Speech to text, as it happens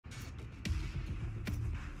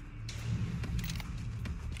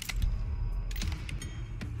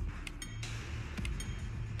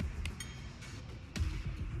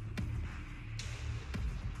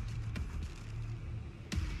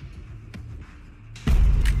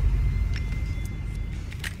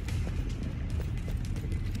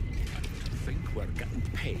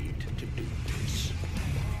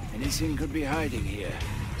Anything could be hiding here.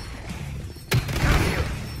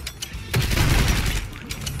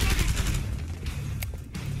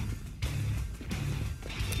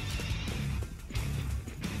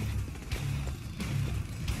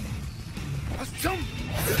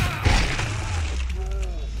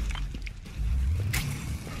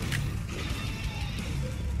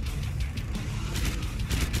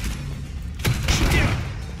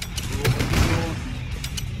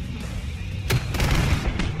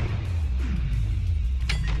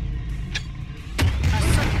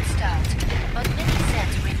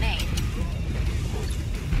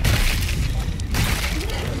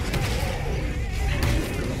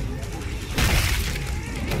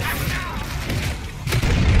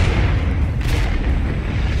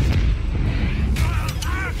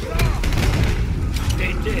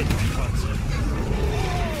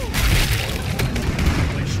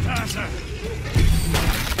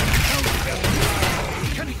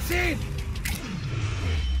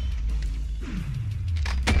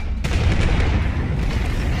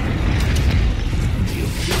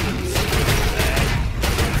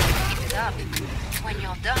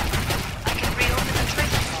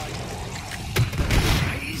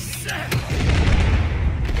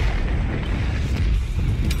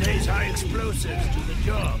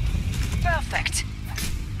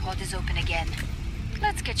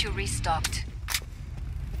 Restocked.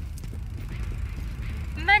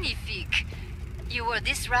 Magnifique! You were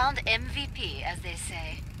this round MVP, as they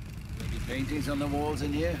say. Any paintings on the walls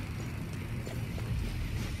in here?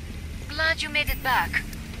 Glad you made it back.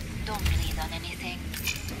 Don't bleed on anything.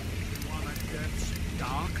 Wanna Death's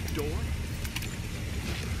dark door?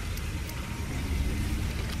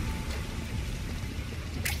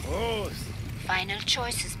 Oh! Final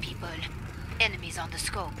choices, people. Enemies on the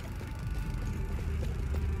scope.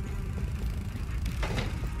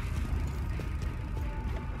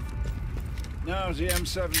 Now's the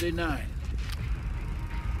M79.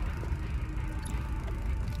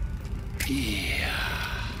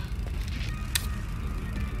 Yeah.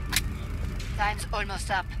 Time's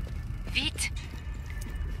almost up. Vite!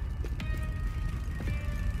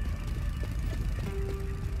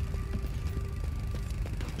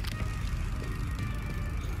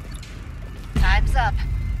 Time's up.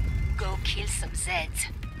 Go kill some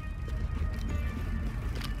Zeds.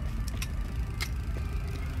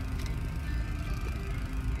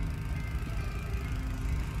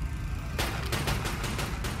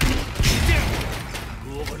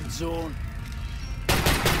 Zone.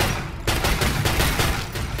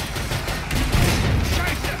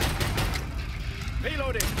 Scheiße!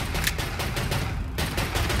 Reloading!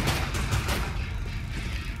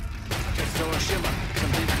 Just saw a shimmer.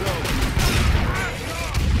 Something glowing.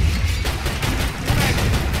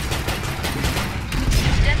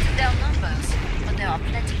 Dented their numbers, but there are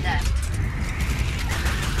plenty left.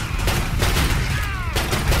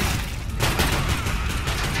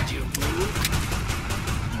 Did you move?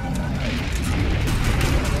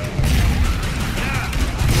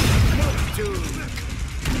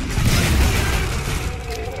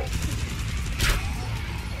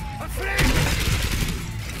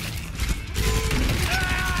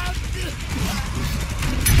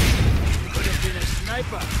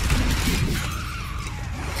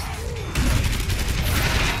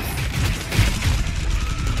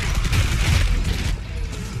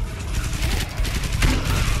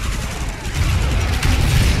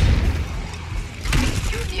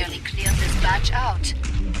 Out.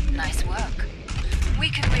 Nice work. We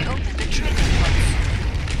can reopen the trading post.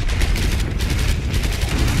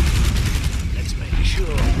 Let's make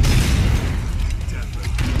sure.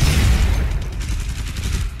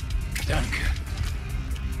 Danke.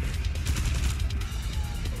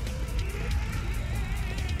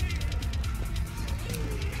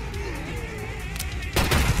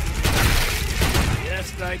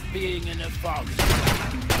 Just like being in a fog.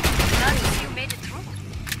 Nice, you made it through.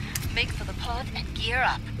 Make for the pod and gear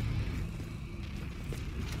up.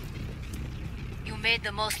 You made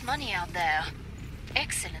the most money out there.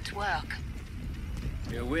 Excellent work.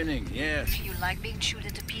 You're winning, yes. You like being chewed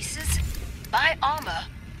into pieces? Buy armor.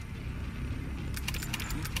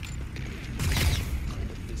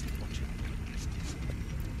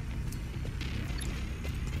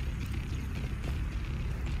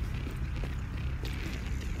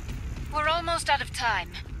 We're almost out of time.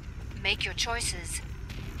 Make your choices.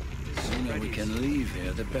 The sooner we can leave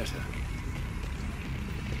here, the better.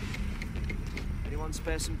 Anyone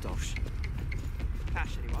spare some dosh?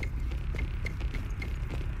 Cash, anyone?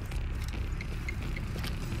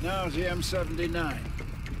 Now's the M79.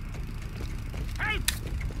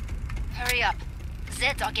 Hurry up.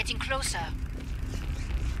 Zeds are getting closer.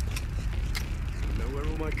 know where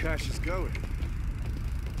all my cash is going.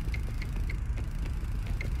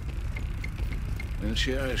 We'll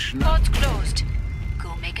share a Pod's closed.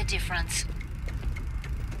 Go make a difference.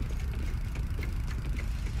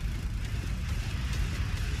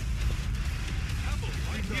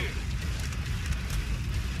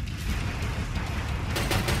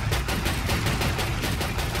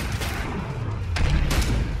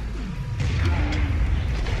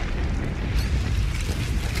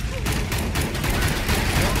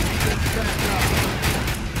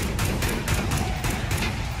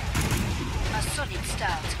 A solid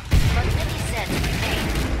start, but many Zeds remain.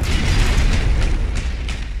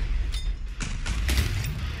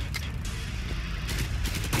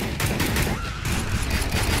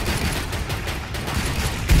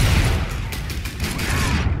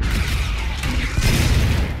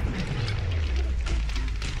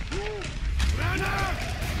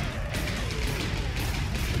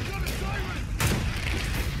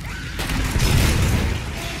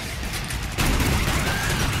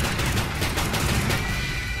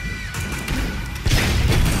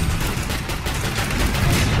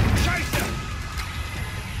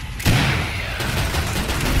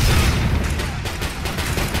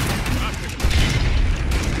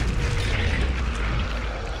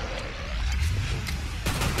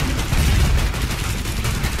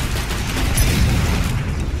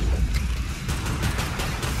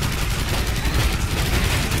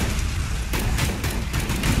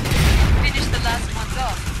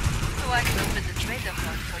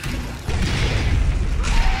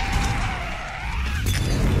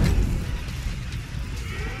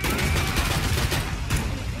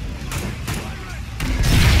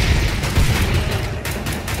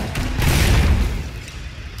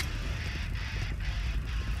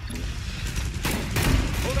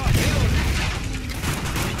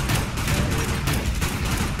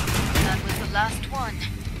 Last one.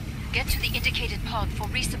 Get to the indicated pod for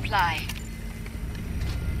resupply.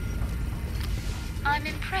 I'm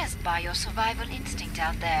impressed by your survival instinct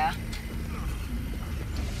out there.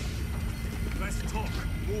 Less talk,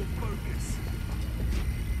 more focus.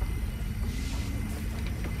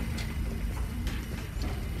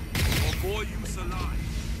 Or more use alive.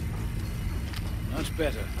 Much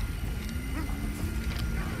better.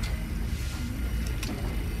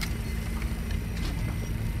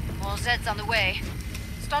 More Zeds on the way.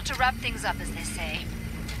 Start to wrap things up, as they say.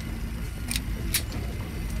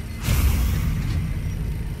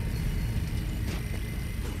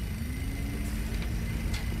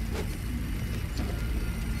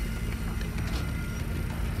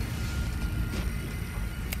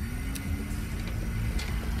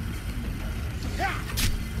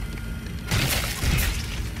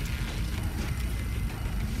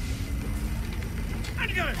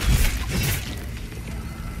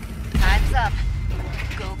 Time's up.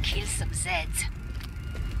 Go kill some Zeds.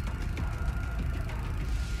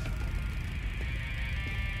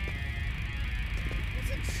 What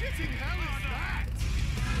in shitting hell is that?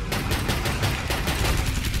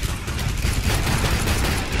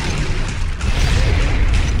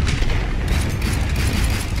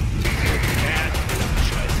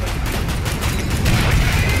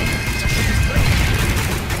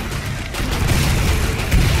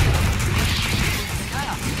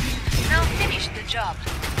 Now finish the job.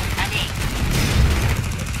 Allez.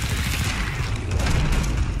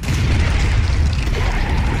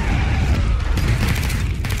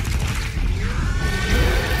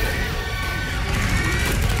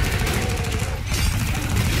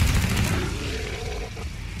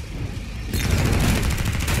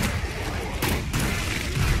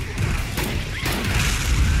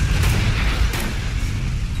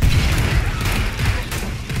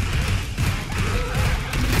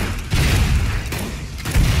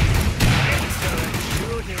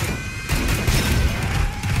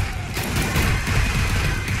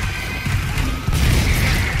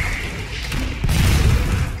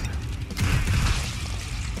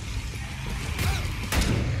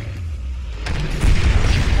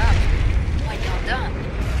 When you're done,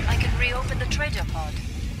 I can reopen the treasure pod.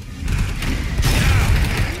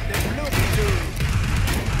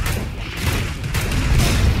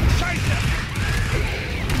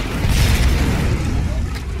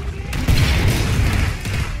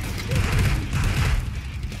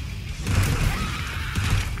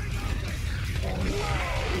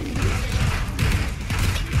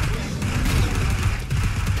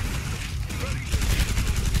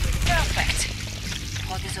 Perfect.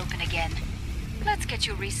 Pod is open again. Let's get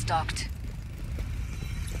you restocked.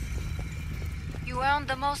 You earned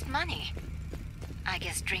the most money. I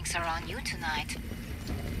guess drinks are on you tonight.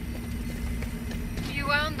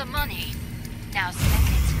 You earned the money. Now select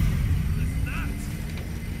it.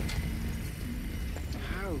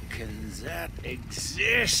 How can that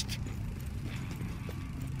exist?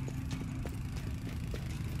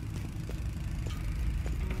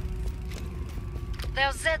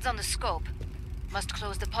 There's Zeds on the scope. Must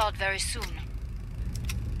close the pod very soon.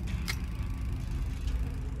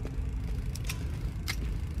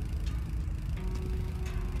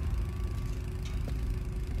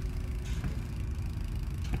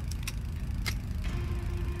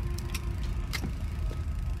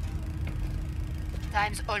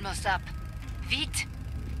 Time's almost up. Vite!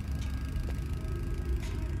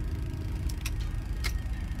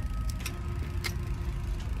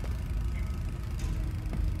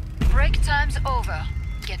 Break time's over.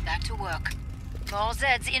 Get back to work. More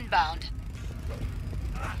Zeds inbound.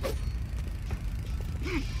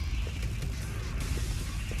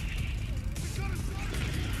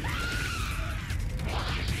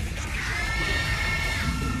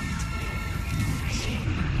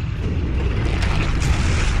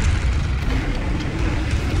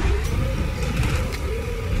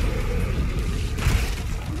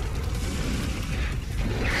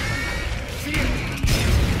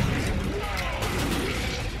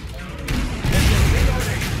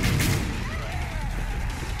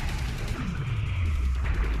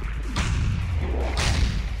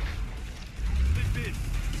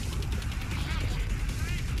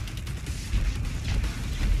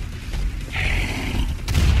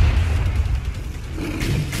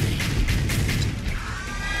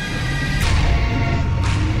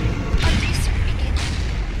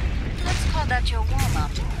 Your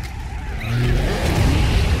warm-up.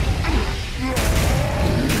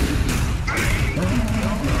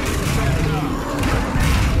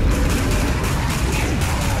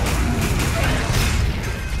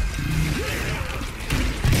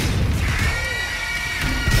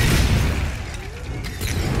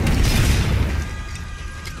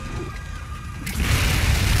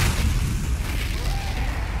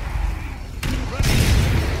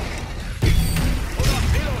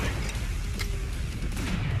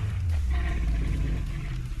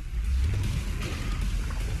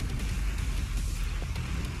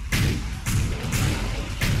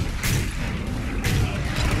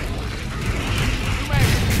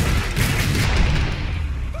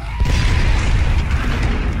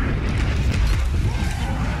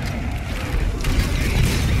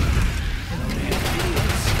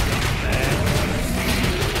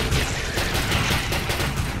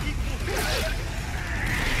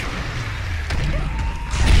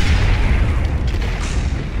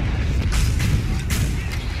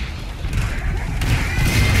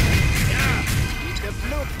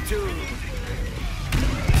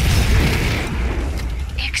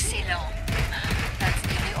 Excellent. That's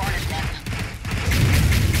nearly all of them.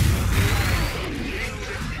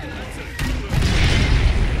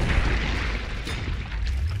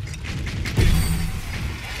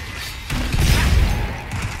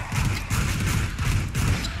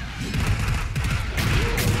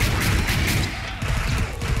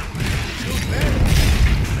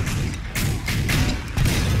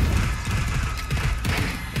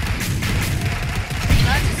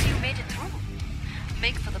 Glad to see you made it through.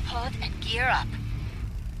 Make for the pod and gear up.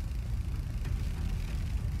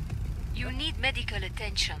 You need medical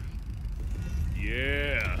attention.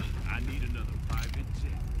 Yeah, I need another private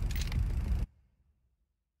jet.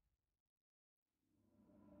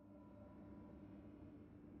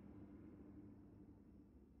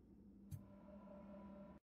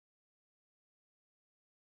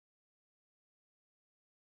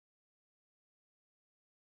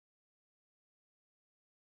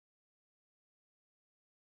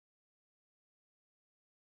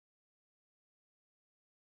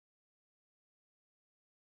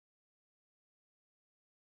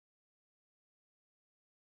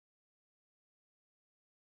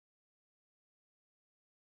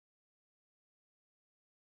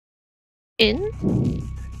 In?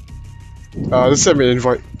 Just send me an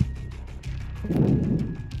invite.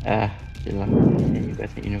 Okay lah. Send you guys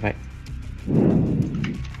an invite.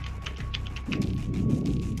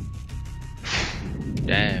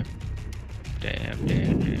 Damn.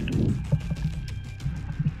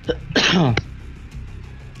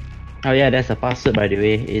 Oh yeah, that's a password by the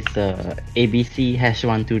way. It's ABC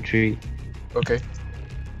 #123. Okay.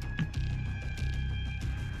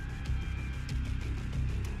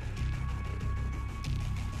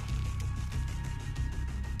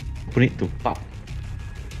 Put it to pop.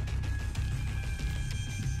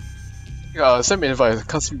 Yeah, send me an invite. I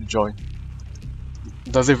can't seem to join.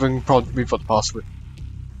 Doesn't even prompt me for the password.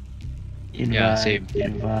 Invite. Yeah, same.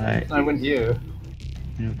 Invite. I went here.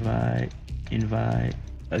 Invite. Invite.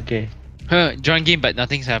 Okay. Huh, join game but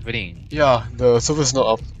nothing's happening. Yeah, the server's not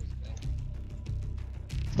up.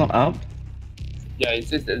 It's not up? Yeah, it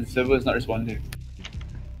says that the server is not responding.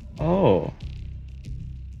 Oh.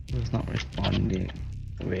 It's not responding.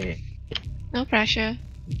 Wait. No pressure.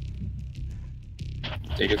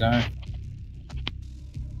 Take your time.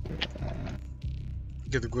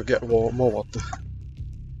 Get to go get more water.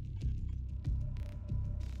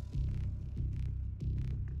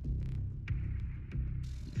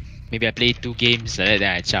 Maybe I play 2 games then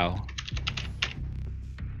I ciao.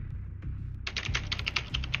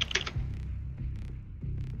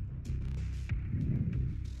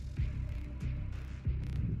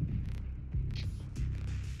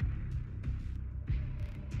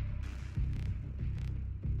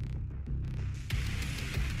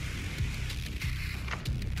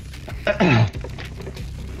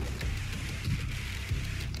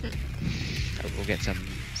 I'll go get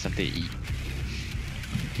something to eat.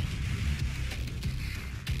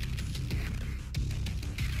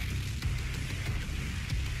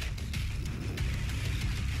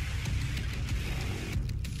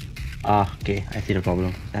 Ah, okay. I see the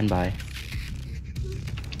problem. Stand by.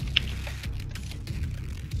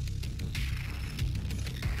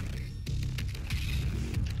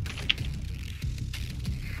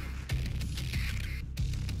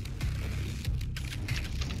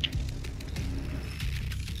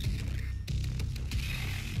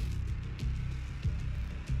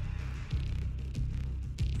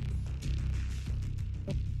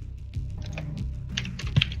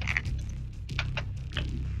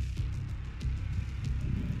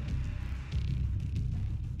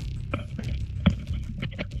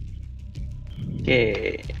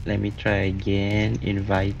 Okay, let me try again.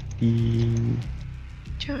 Inviting.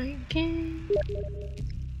 Join game.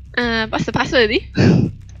 What's the password already?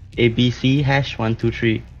 ABC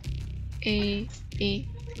 #123. A B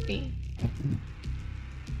C.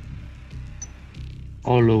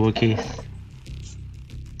 All lowercase.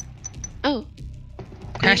 Oh.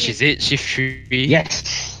 Hash is it? Shift 3?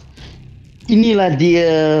 Yes. Inilah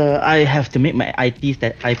dia. I have to make my IP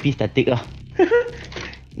static lah.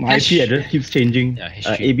 My Hash. IP address keeps changing. Yeah,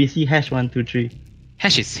 history. ABC #123.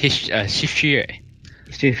 Hash is shift 3 right?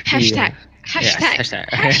 Shift key, Hashtag. Yes, Hashtag. hashtag.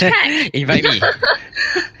 Hashtag. Invite me.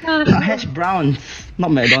 Hash browns, not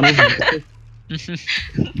McDonald's.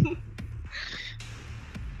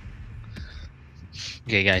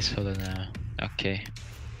 Okay guys, hold on okay.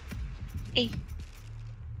 A.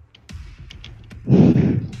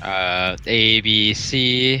 A, B,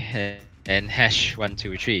 C, and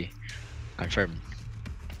 #123. Confirm.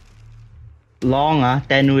 Long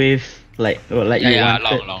 10 waves, like you Yeah,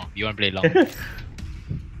 wanted. long. You want to play long?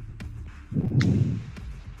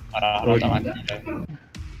 Marah tak mati dah.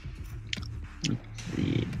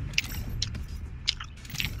 See.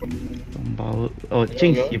 Oh,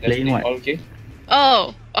 Jinx, you playing what? All okay?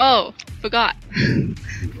 Oh, forgot.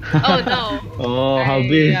 Oh no. Oh,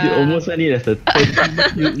 habis. Aiya. Almost went it as a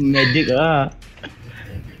 30 magic lah.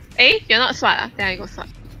 You're not SWAT then I go SWAT.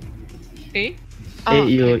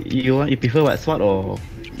 You prefer what, SWAT or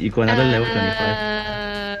you got another level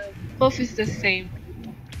 25? Both is the same.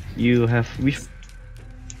 You have which?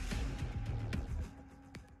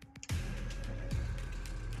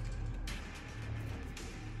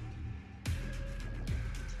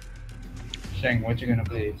 Shang, what you gonna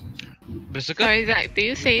play? Berserker? Sorry, Zach, did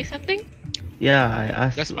you say something? Yeah, I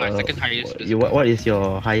asked. That's my second highest. What is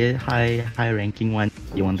your high ranking one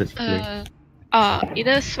you wanted to play?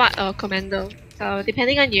 Either SWAT or Commando. So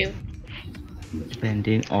depending on you.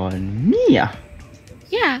 Depending on me, ah.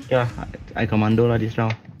 Yeah. Yeah, I commando lah this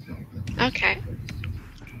round. Okay.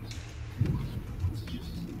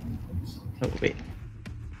 Oh wait.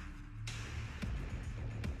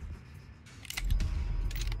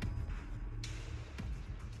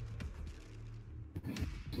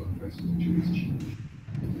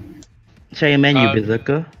 Man, you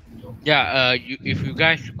berserker. Yeah, if you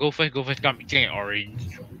guys go first, come eating an orange.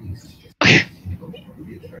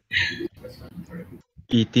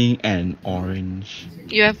 Eating an orange.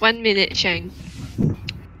 You have 1 minute, Shang.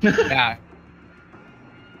 Yeah.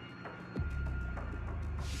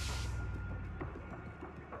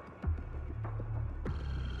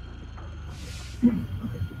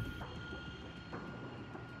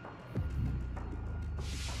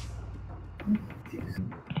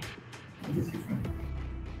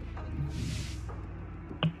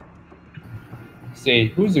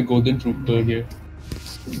 Say, who's the golden trooper here?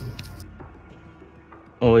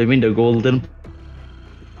 Oh, you mean the golden?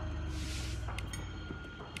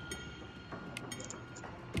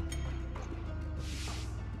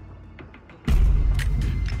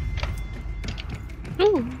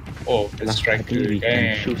 lah. I striker, think we can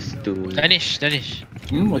damn. choose to. Danish.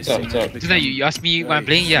 What's up? What's up? Just like you asked me what I'm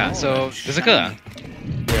playing, yeah. So, 这是个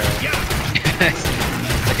Yeah.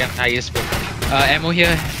 second highest book. Ammo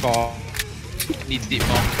here for needs it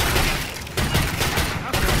more.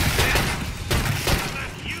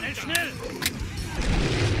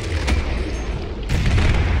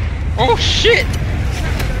 Oh shit!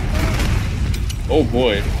 Oh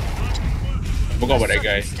boy. Forgot about that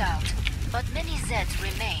guy. Stout, but many Zeds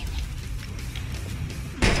remain.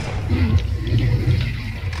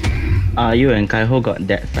 You and Kaiho got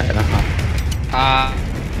that side lah. Huh?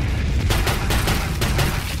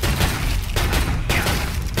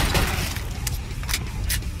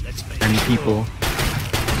 And people.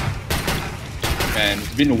 Man,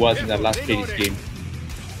 it's been a while since I last played this game.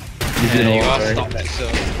 Yeah, you all right? stopped,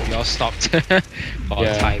 so we all stopped for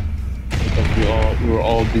Yeah. time. Because we were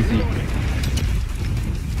all busy.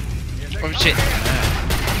 Oh shit!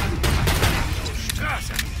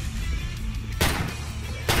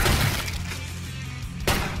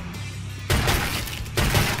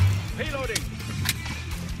 Reloading.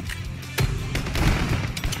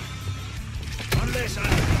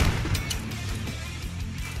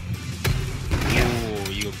 Oh,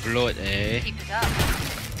 you bloat, eh? Keep it up.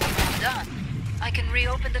 Well done. I can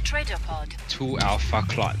reopen the trader pod. 2 alpha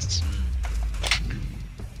clots.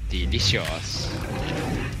 Delicious.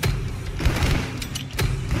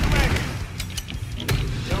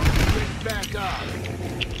 Back up.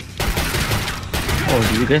 Oh,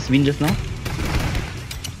 did you guys win just now?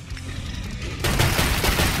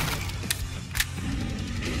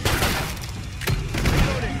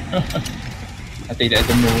 I think that's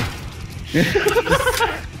a no.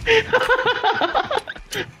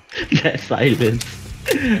 That silence.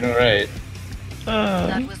 I know, right?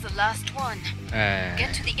 That was the last one. Uh,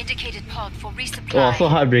 Get to the indicated pod for resupply. Oh, so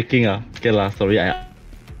heartbreaking ah. Okay lah, sorry.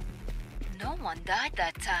 No one died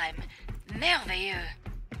that time. Merveilleux.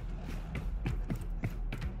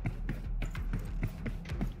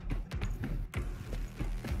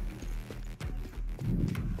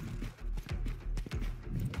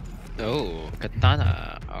 oh,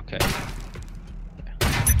 katana. Okay.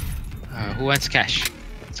 Who wants cash?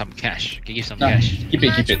 Some cash. Can you give some Nah, cash? keep it,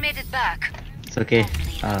 Glad keep you it. made it back. It's okay. Don't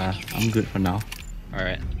believe in anything. I'm good for now.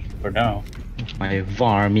 Alright. For now. My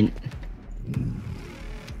varmint.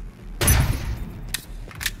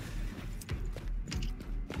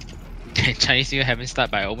 Chinese New Year haven't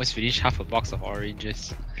started, but I almost finished half a box of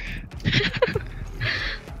oranges.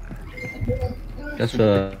 That's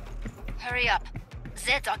Hurry up.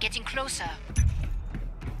 Zeds are getting closer.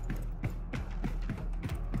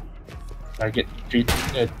 Target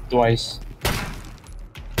twice.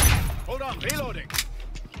 Hold on, reloading.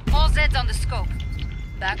 All Zeds on the scope.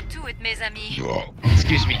 Back to it, mes amis.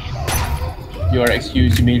 Excuse me. You are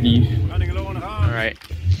excused, you may leave. Running low on hard. Alright.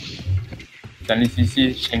 Suddenly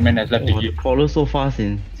CC, Shangman has left the the game. crawler so fast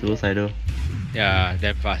in suicidal. Yeah,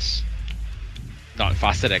 damn fast. Not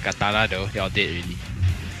faster than katana though. They're all dead already.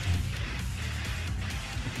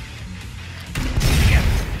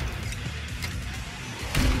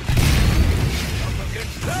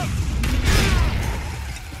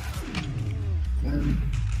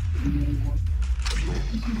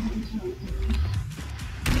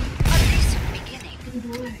 A decent beginning.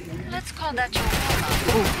 Let's call that your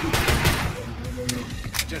warm-up.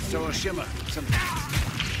 Just throw a shimmer. Some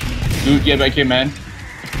Dude, get back here, man.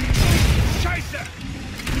 Scheiße!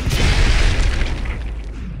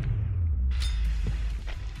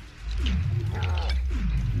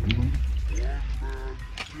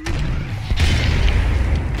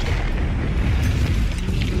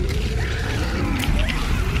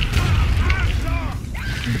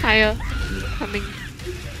 Fire coming.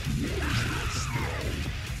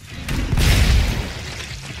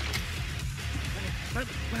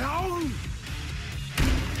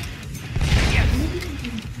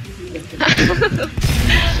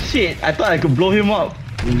 Shit, I thought I could blow him up.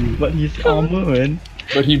 But his armor, man.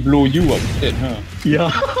 But he blow you up instead, huh?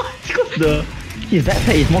 Yeah, because his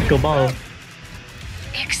backpack is more cabal.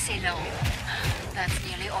 Excellent. That's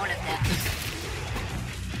nearly all of them.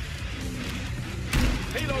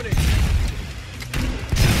 Reloading.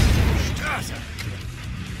 Straße.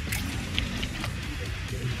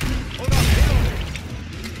 Hold on, reloading.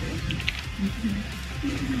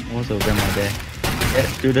 Most of them are there. Get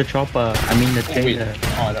to the chopper. I mean the Oh, wait. trailer.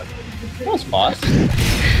 Oh, that was fast.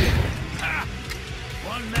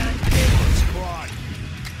 One man kill squad.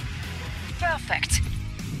 Perfect.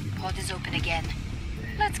 Pod is open again.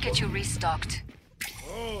 Let's get you restocked.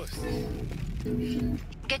 Oh,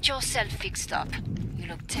 Get yourself fixed up. You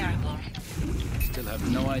look terrible. still have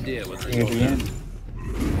no idea what's Bring it going on. in.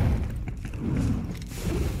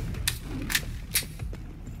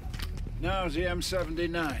 Now the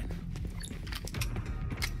M79.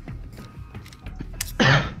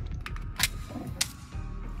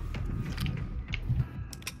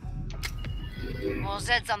 More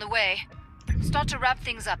Zeds on the way. Start to wrap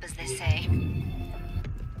things up, as they say.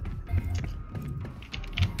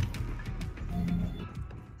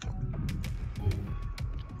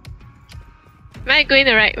 Am I going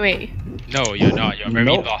the right way? No, you're not. You're very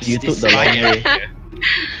Nope, lost. you This took the is my wrong way.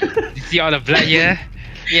 area. You see all the blood here?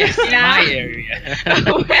 Yes, Yeah. my area.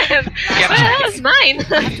 Well, that was mine.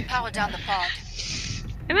 I have to power down the pod.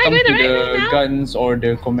 Am I Come going to the right way the now? guns or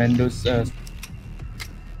the commandos.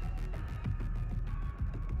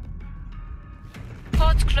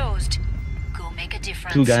 Pod's closed. Go make a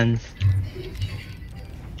difference. 2 guns.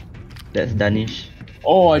 That's Danish.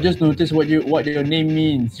 Oh, I just noticed what your name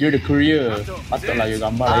means. You're the courier. Patutlah you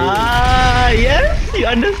gambar. Ah, yes, you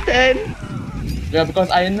understand. Yeah, because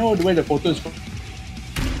I know where the photo is from.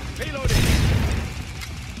 Reloading.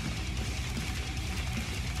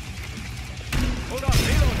 Hold on,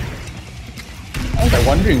 reloading. I was like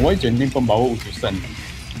wondering why is your name pembawa utusan.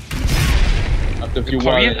 After a few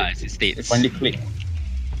Korean while, it it states. finally clicked.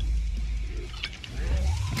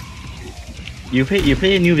 You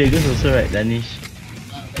play New Vegas also, right, Danish?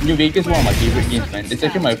 New Vegas is one of my favorite games, man. It's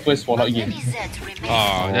actually my first Fallout game. Many Zeds remain.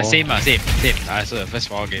 Oh, the Oh. same. So the first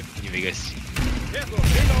Fallout game, New Vegas.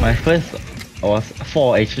 My first was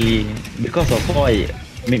 4 actually. Because of 4, I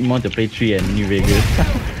made me want to play 3 and New Vegas.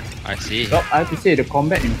 I see. Well, I have to say the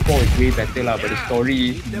combat in 4 is way better lah, but the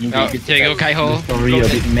story New Oh, Vegas here you go, Kaiho. The story a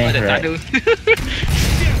bit meh, right?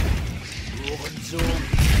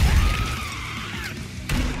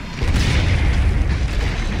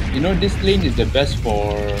 You know, this lane is the best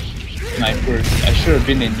for snipers. I should have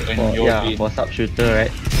been in your Yeah, lane. for sub shooter,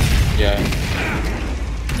 right? Yeah.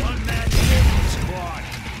 One man kill squad.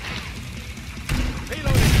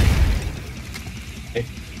 Reloading.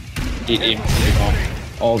 8 aim. You know.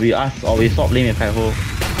 Or we swap lane with Kaiho.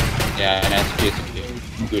 Yeah, nice case.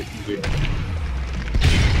 Okay. Good.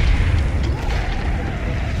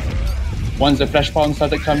 Once the flash pound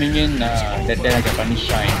started coming in, then I can finally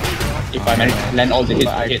shine. If I manage to land all the hits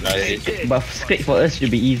I hit, that is. But straight for us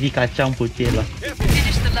should be easy kacang putih lah.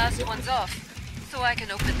 Finish the last ones off, so I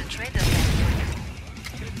can open the trader.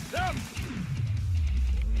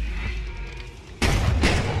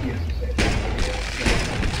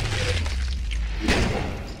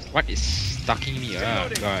 What is stalking me? Oh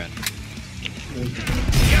god.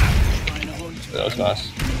 That was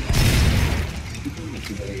fast.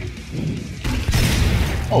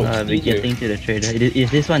 Oh, it's We're easier. getting to the trader.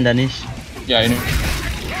 Is this one Danish? Yeah, I know.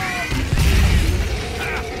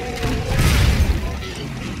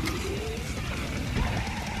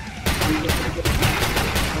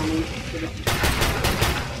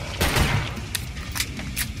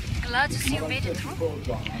 Glad to see you made it through.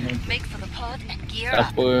 Make for the pod and gear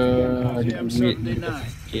up. Apa ada duit ni dekat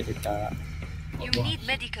sikit dia tak. You need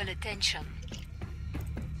medical attention.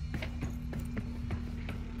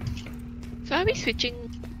 So are we switching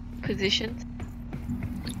positions?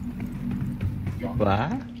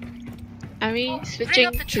 What? Are we Bring switching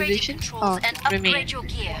up the trading positions controls or and remain? upgrade your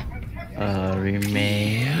gear.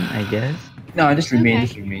 Remain, I guess. No, just remain, Okay.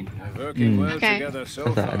 just remain. Working well Okay. together so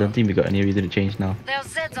Cause I far. don't think we got any reason to change now. There's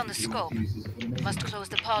Zeds on the scope. Must close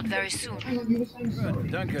the pod very soon.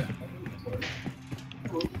 Good, danke.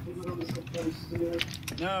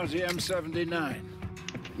 Now the M79.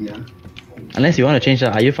 Unless you want to change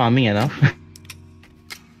that, are you farming enough?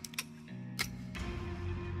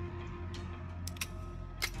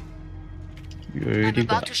 You I'm already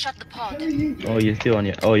about got. to shut the pod. Oh, you're still on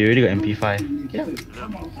your. Oh, you already got MP5.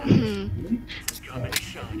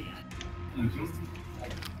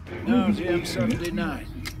 Now the M79.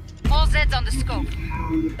 All Zeds on the scope.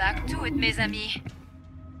 Back to it, mes amis.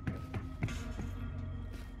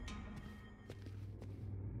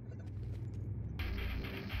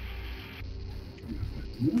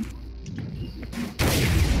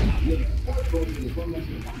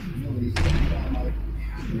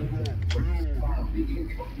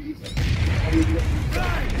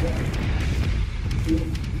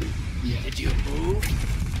 Did you move?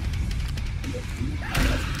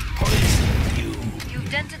 You've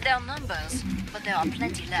dented their numbers, but there are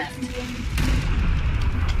plenty left.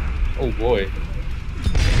 Oh boy.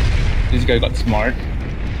 This guy got smart.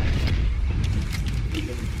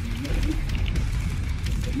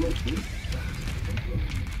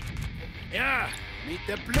 Yeah, meet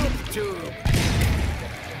the bloop tube.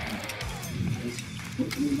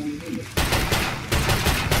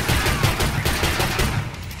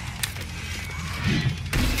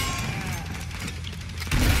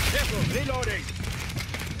 Careful, reloading.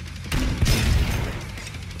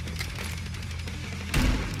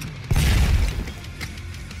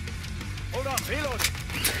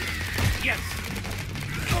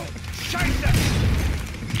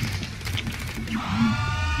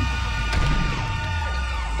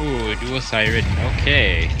 Ooh, dual siren.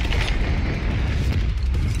 Okay.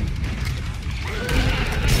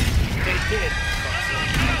 They did.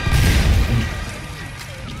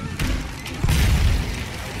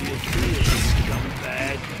 You feel,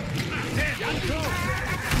 scumbag.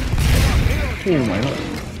 Oh my god.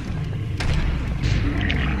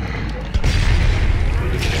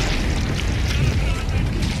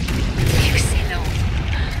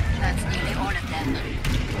 That's nearly all of them.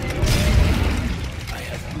 I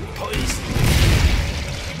have poison.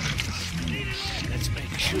 Let's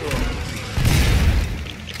make sure.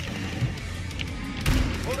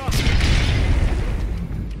 Hold on.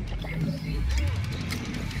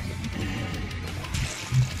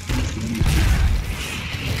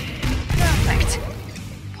 Perfect.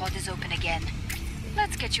 Pod is open again.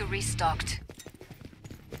 Let's get you restocked.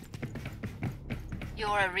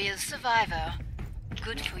 You're a real survivor.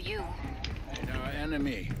 Good for you. Our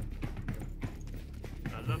enemy.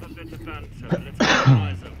 I love a bit of banter. Let's keep our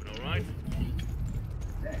eyes open, alright?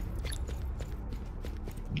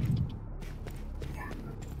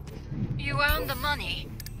 You earned the money.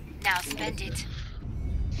 Now spend it.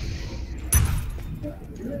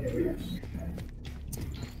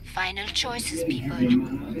 Final choices, people.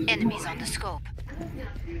 Enemies on the scope.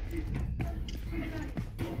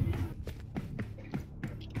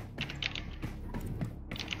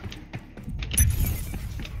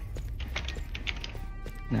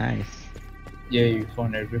 Nice. Yeah, you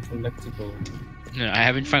found every collectible. No, I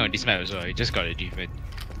haven't found on this map as well. I just got a different.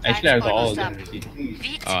 Actually, I got all of Almost them up. already.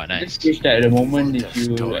 Vite. Oh, nice. Just wish that at the moment, if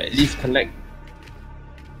you at least collect.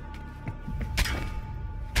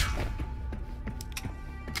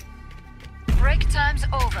 Break time's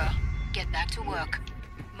over. Get back to work.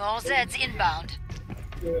 More Zeds inbound.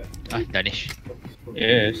 Ah, Danish.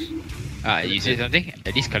 Yes. You said something?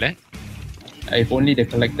 At least collect? If only the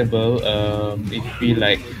collectible, if we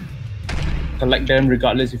like collect them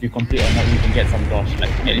regardless if you complete or not, you can get some dosh,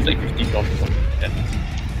 like at least like 15 dosh or something like that.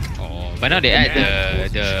 Oh, but now they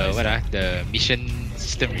add the mission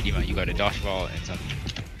system already, man. You got the dodge ball and some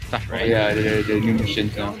stuff, Oh right? yeah, the new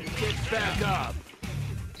missions now. Get back up.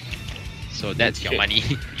 So that's your Shit. money.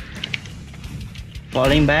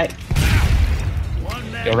 Falling back.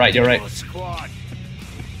 One man You're right, you're right. for squad.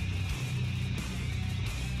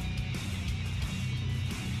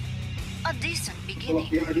 A decent beginning.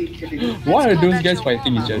 Why are Let's call those that guys your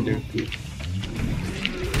fighting each warm-up. other?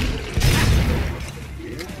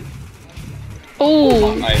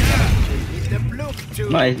 Oh, The blue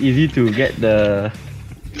tube. Not as easy to get the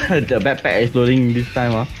the backpack exploding this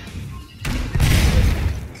time, huh?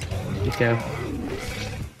 Be careful.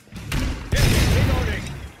 Reloading.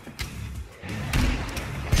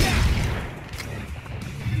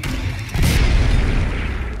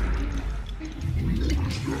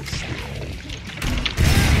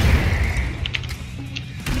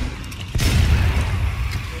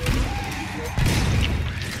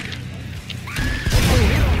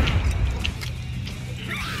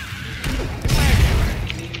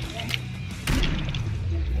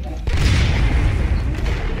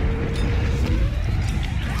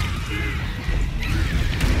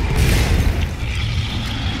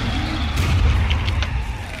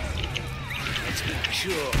 Let's make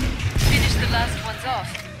sure. Finish the last ones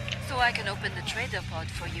off, so I can open the trader pod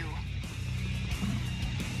for you.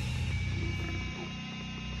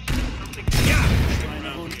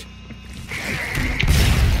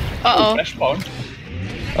 uh-oh. Flash pound.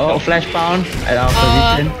 Oh, flash pound at our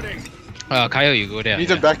position. Kyle, you go there. Need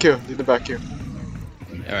them back here. Need them back here.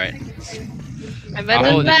 Alright. I'm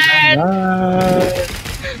I'll hold better it. bad.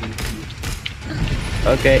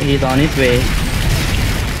 Okay, he's on his way.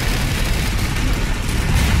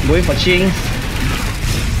 Going for Ching.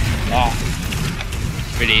 Ah,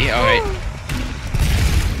 Ready? Alright.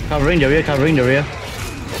 Covering the rear, covering the rear.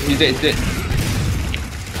 he's dead, he's dead.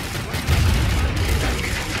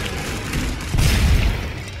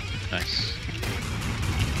 Nice.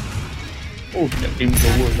 Oh, that game's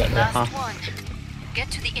over. Got that. Last one. Get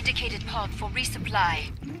to the indicated pod for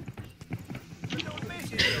resupply.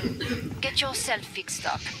 Get yourself fixed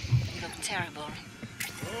up. You look terrible.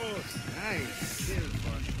 Oh, nice. Still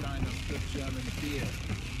first kind of good German beer.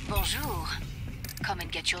 Bonjour. Come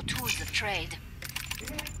and get your tools of trade.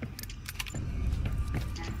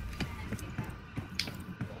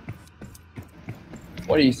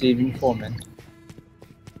 What are you saving for, man?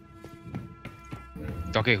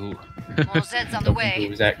 Okay, who? More Zeds on the way.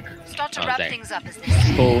 To Zach. Start to Oh, wrap Zach. things up as they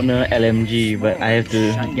say. Owner LMG, but I have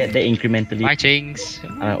to get that incrementally. Bye, Chings.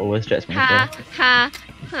 I overstretch Ha, myself. ha,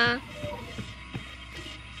 ha.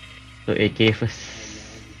 So AK first.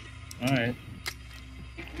 Alright.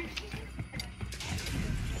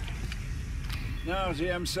 Now the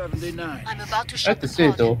M79. I'm about to I shut have to the say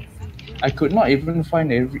pod. though, I could not even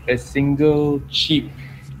find a single cheap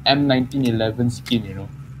M1911 skin, you know.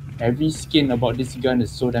 Every skin about this gun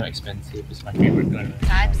is so damn expensive. It's my favorite gun.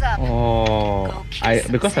 Time's up. Oh, Go kill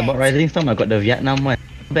some because I bought Zeds. Rising Storm, I got the Vietnam one.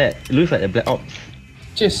 Not bad. It looks like the Black Ops.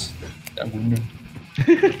 Cheers. Tak guna.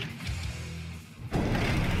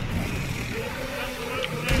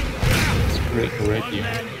 It's great already.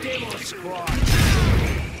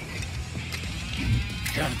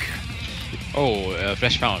 Oh,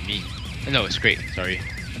 flash found on me. No, it's great. Sorry.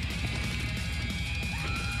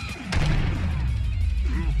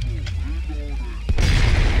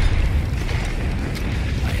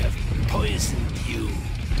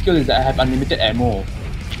 Skill is that I have unlimited ammo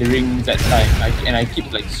during that time, and I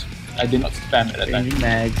keep like I did not spam at that time. Changing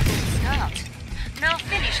mag. Start. Now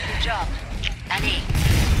finish the job. Annie.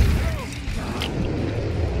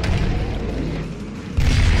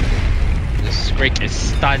 The Scrake is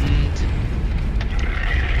stunned.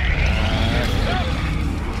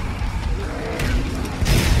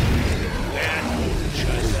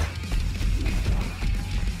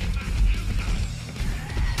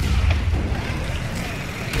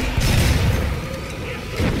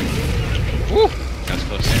 Woo! That was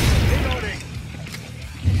close.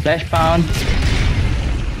 Flash pound.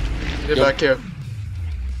 Get back here.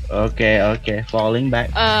 Okay. Falling back.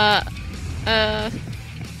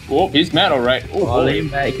 Oh, he's mad, alright. Oh, Falling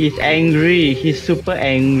back. He's angry. He's super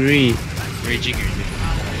angry. Raging.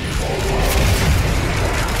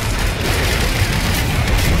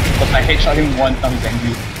 Because I headshot him one time, he's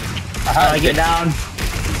angry. I get down.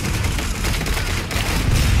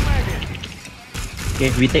 Okay,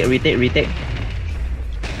 retake.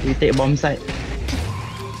 Retake bomb site.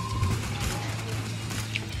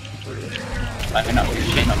 Line up.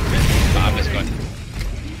 My armor's gone.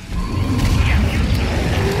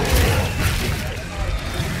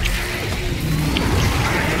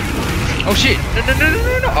 Oh shit! No!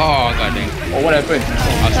 Oh god dang. Oh, what happened? I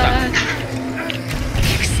was stuck.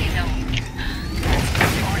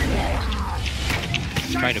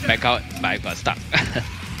 Trying to back out, but I got stuck.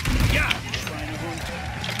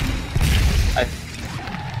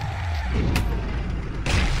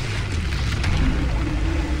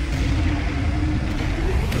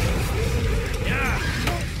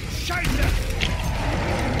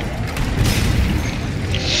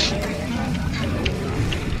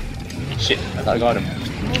 Shit, I thought I got him.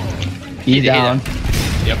 He's down.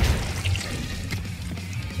 Yep.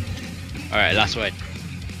 Alright, last one.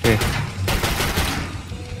 Okay.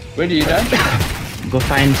 Where did you die? Go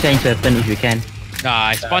find change weapon if you can. Nah,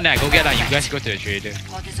 I spawned there, go get that. You guys go to the trader.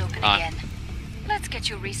 Pod is open Ah. again. Let's get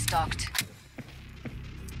you restocked.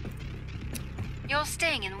 You're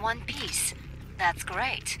staying in one piece. That's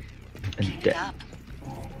great. Keep it up.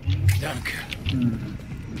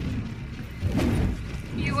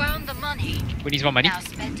 You earned the money. Who needs more money? Now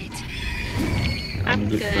spend it. I'm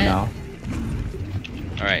good good. for now.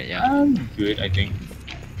 Alright, yeah. I'm good, I think.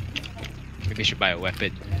 Maybe I should buy a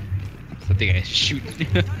weapon. Something I shoot.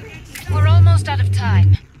 We're almost out of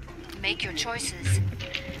time. Make your choices.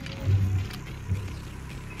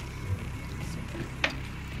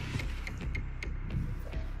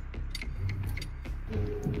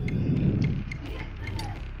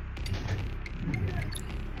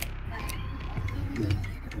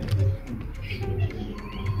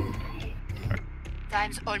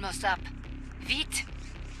 Time's almost up. Vite!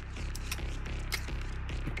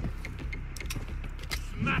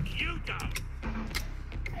 Smack you down.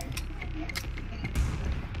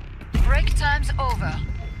 Break time's over.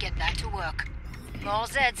 Get back to work. More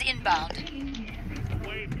Zeds inbound.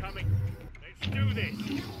 Wave coming. Let's do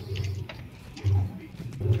this.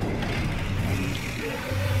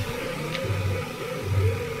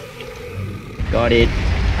 Got it.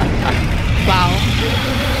 Wow.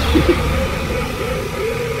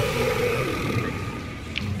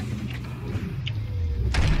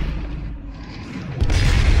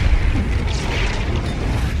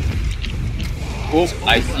 Oh,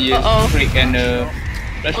 I see a freak and a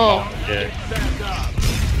flash Oh. bomb. Yeah.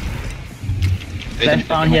 Flash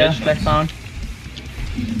pound here. Flash pound.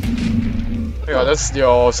 Yeah, that's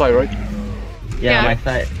your side, right? Yeah, Yeah. my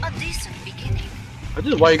side. A decent beginning. I don't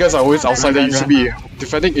know why you guys are always outside there. You should be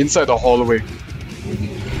defending inside the hallway.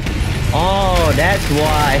 Oh, that's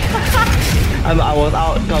why. I was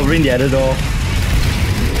out covering the other door.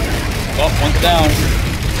 Oh, one's down.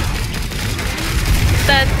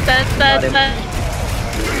 Got him.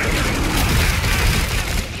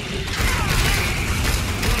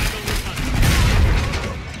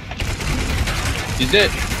 Is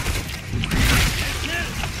it?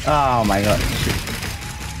 Oh my god.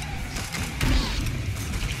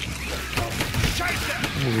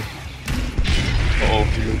 Oh,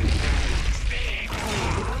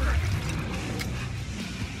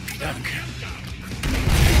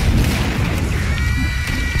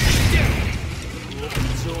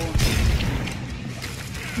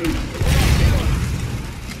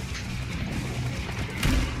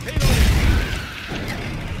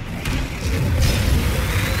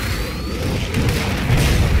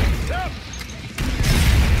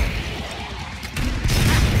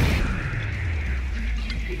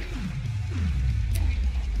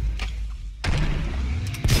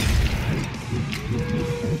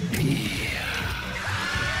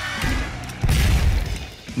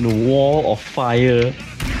 The wall of fire.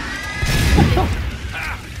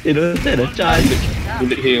 You don't stand a chance.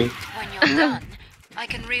 bullet hail. When you're done, I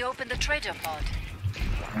can reopen the trader pod.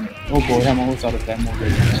 Oh boy, I'm almost out of ammo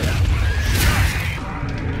already.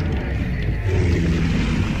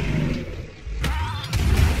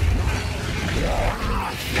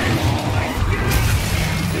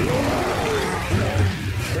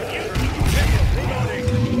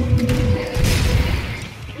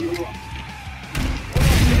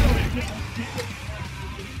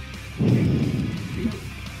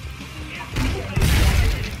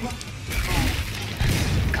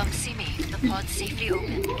 Come see me. The pod's safely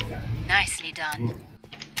open. Nicely done.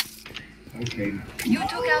 You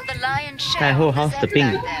took out the lion's share. Hi ho, of how's the Zed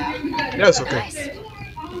ping? back there. Yeah, it's okay. Nice.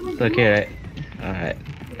 It's okay, right? Alright.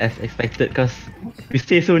 As expected, cause we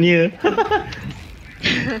stay so near.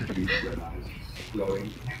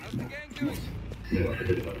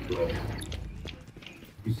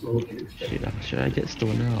 Should I get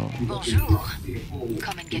stoner or? Bonjour.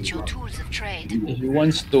 Come and get your tools of trade. If you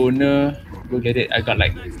want stoner, go get it. I got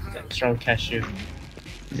like extra cash here.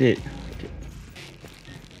 Is it?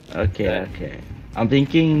 Okay, okay. I'm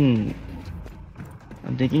thinking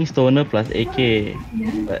stoner plus AK,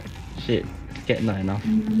 but shit, get not enough.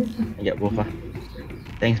 I get both.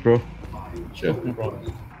 Thanks, bro. Sure, no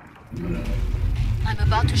problem. I'm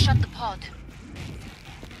about to shut the pod.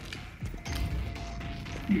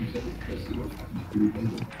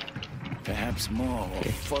 Perhaps more of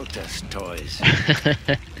Folter's toys.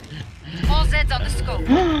 All Zeds on the scope.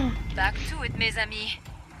 Back to it, mes amis.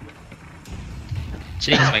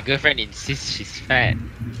 Jinx, my girlfriend insists she's fat.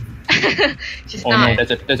 She's Oh not. no,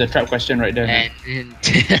 that's a trap question right there. And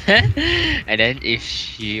and then if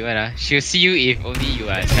she she'll see you if only you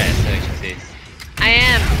are as fat as her, she says. I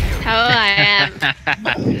am. Tell her I am.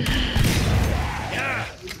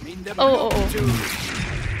 Oh.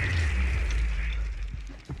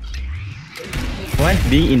 Why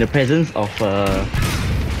being in the presence of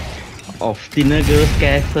thinner girl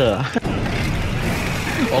scares her?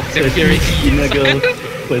 Of Security. Thinner girl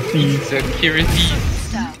perceives Security.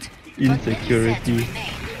 Stout. insecurity. But many Zeds remain.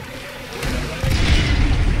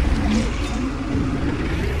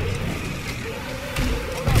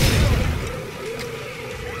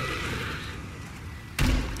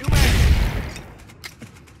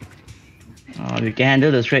 You can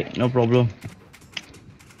handle the strike, no problem.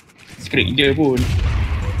 Skrik dia pun.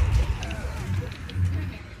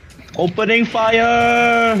 Opening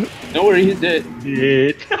fire! Don't worry, he's dead.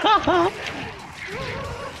 Shit.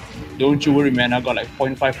 Don't you worry, man. I got like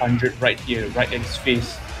 0.500 right here, right in his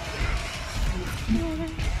face.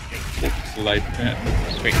 It's alive. Yeah.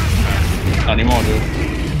 Quick. Not anymore, though.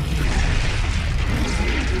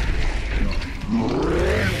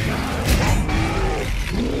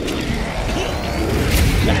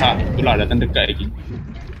 Aha, itulah datang dekat lagi.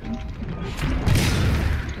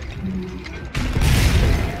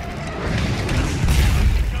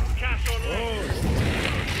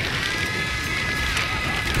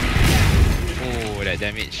 Oh, that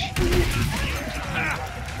damage.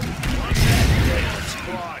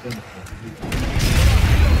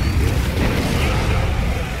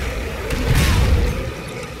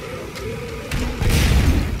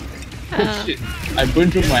 Oh shit, I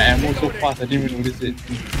burned through my ammo so fast I didn't even notice it.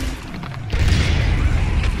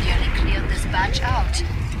 Nearly cleared this batch out.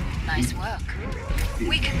 Nice work.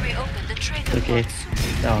 We can reopen the trader Okay, pod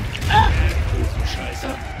soon. down.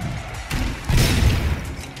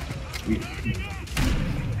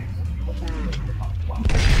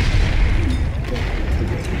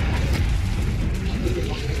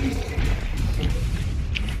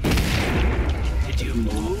 Did you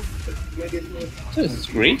move? This is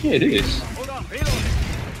great, yeah, it is. Hold on, reloading.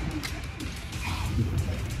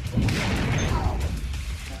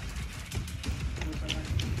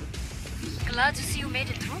 Glad to see you made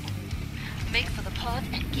it through. Make for the pod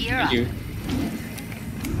and gear Thank up. you.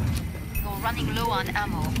 You're running low on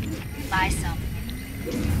ammo. Buy some.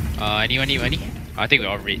 Anyone need money? I think we're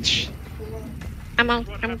all rich.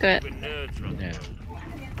 I'm good. With nerds right Yeah.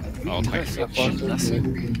 now. Oh, quite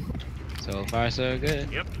rich. So far, so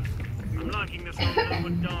good. Yep. I'm liking this whole no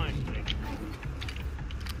one dying thing.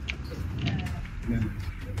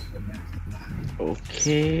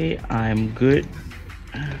 Okay, I'm good.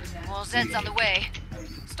 More Zeds on the way.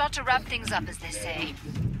 Start to wrap things up, as they say.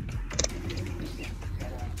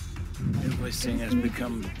 Everything has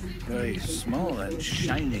become very small and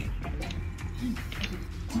shiny.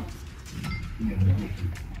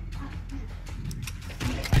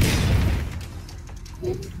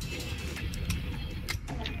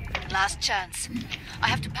 Last chance. I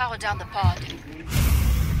have to power down the pod.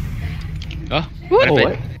 Oh, what Oh,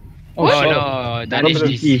 happened? what? Oh, no, Danish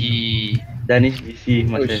DC. Danish DC,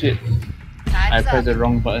 Oh must shit! Time's I up. pressed the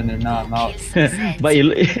wrong button and now I'm out. Kill some Zeds.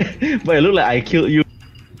 but it look like I killed you.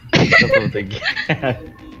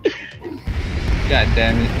 God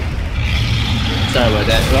damn it! Sorry about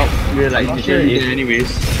that. Well, we're like I'm not sure anyways.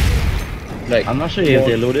 Like I'm not sure if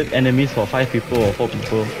they loaded enemies for 5 people or 4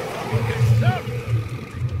 people.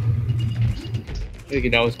 okay,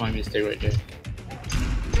 that was my mistake right there.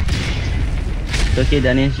 It's okay,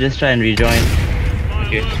 Danish, just try and rejoin.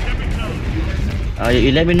 Okay.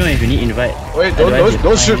 You let me know if you need invite. Wait, Otherwise,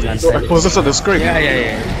 don't it's shoot! fine, Don't possess on the screen!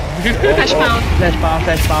 Yeah. Flash pound.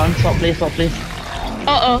 Flash pound, swap place.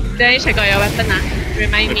 Oh, Danish, I got your weapon now.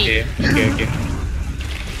 Remind me. Okay.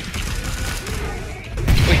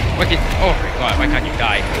 Wait, what did? Oh my god, why can't you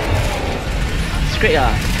die? Straight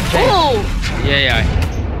Oh!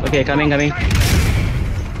 Yeah. Okay, coming.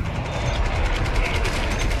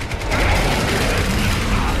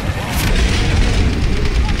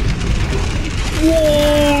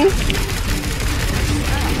 Whoa!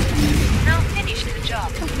 Now finish the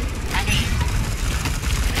job. Allez.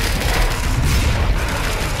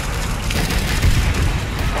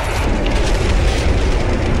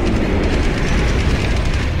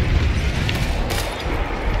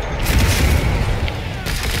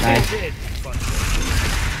 Nice.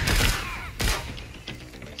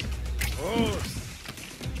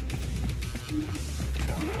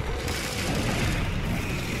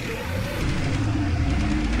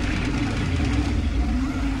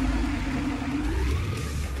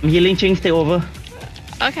 I'm healing Ching, stay over.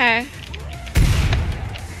 Okay.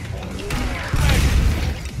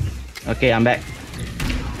 Okay, I'm back.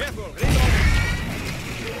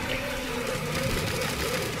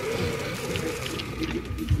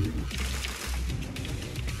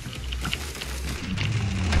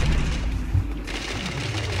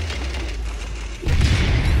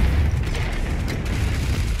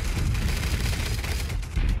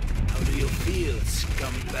 How do you feel,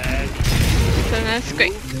 scumbag? So that's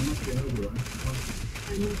great.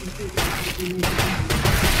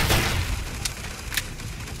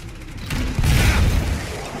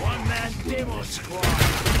 One-man demo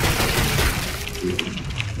squad.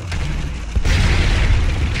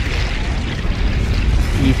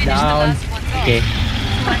 He's Finish the down. last one off. Okay.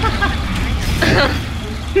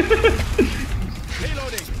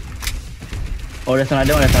 Reloading. Oh, there's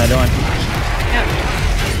another one. Yep.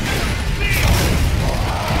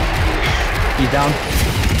 He's down.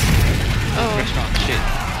 Oh, Restaurant, shit.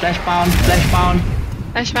 Flash pound.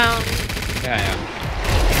 flash pound. Yeah.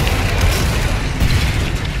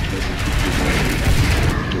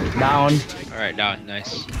 Down. Alright, down,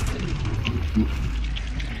 nice.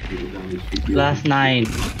 Last 9.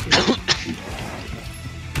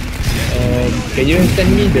 Can you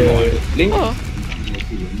send me the link? Oh,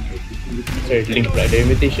 Sorry, link, right? The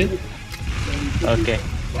invitation? Okay.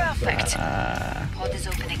 Perfect. Pod is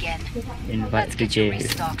open again. Invite Let's to get you game.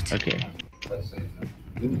 restocked. Okay.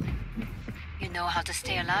 You know how to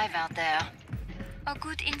stay alive out there. A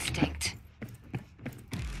good instinct.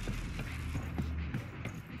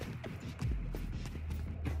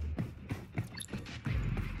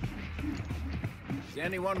 Is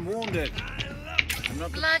anyone wounded? I'm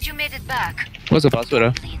not Glad you made it back. What's the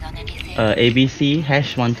password? Lead on anything. ABC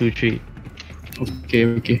 #123.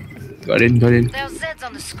 Okay. Got in. There's Zeds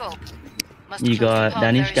on the scope. Must You close the got pod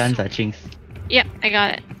Danish very guns soon. or Chinks? yep, I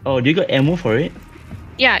got it. Oh, do you got ammo for it?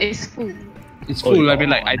 Yeah, it's full. It's Oh, cool. I mean,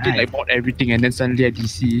 like, I nice. did like bought everything and then suddenly I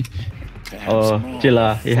DC. perhaps Oh, more chill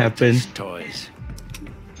lah, it Fortis happens. Toys.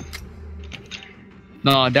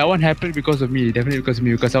 No, that one happened because of me. Definitely because of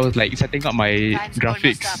me. Because I was like setting up my Time's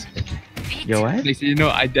graphics. almost up. Feet. Your what? Like, you know,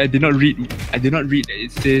 I did not read. I did not read that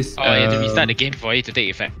it says. Oh, you have to restart the game for it to take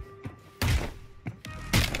effect.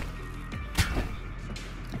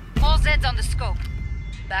 More Zeds on the scope.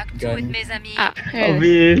 Back to Gun. it, mes amis. Ah, here it is.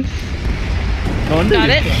 Obvious. No wonder Got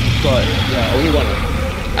you- it? Got yeah, only one.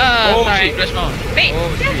 Oh sorry. shit, flash mount. Wait, Oh,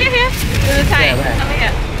 here. To the side. where? Over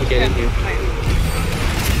here. Okay, thank you.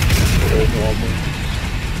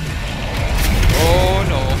 Oh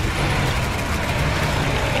no.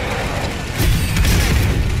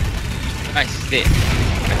 Nice, dead.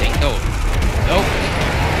 I think. No. Nope.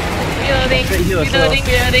 Reloading. Straight here as well.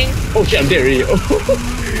 Reloading. Oh shit, I'm dead already. Oh.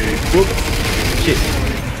 Whoop. Shit.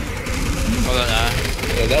 Hold on,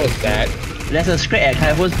 Yeah, that was bad. There's a scrape at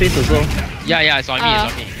Kaiho's face also. Yeah, it's on me,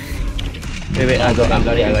 it's on me. Wait, I got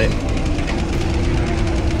it.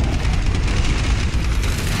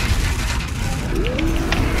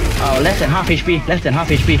 Oh, less than half HP.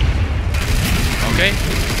 Okay,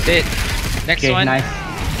 dead. Next Okay, one. nice.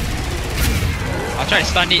 I'll try to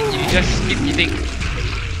stun it, you just keep hitting.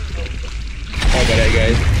 How about that,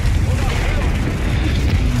 guys?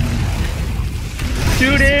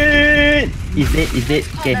 Shoot it! Is it?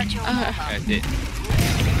 Okay. Call out your mobile. Yeah, dead.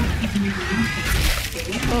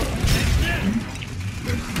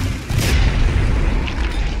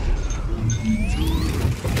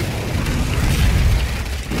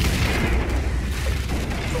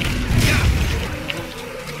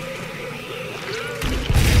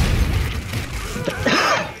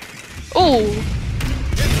 Oh,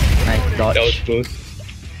 Nice dodge. That was close.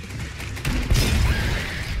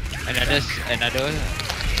 Another,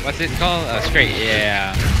 what's it called? Straight,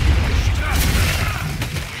 yeah.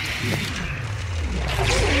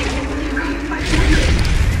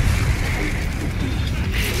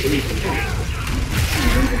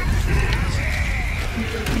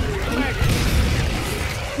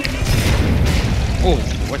 Oh,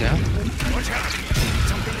 what the hell?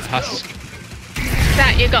 Husk.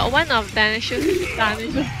 that you got one of them shoot gun,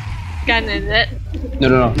 is it?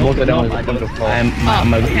 No. Both of them No, was I on the don't. floor.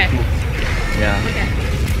 I'm a okay. Yeah. Okay.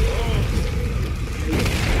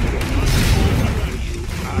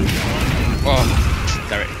 Oh,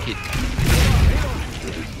 direct hit.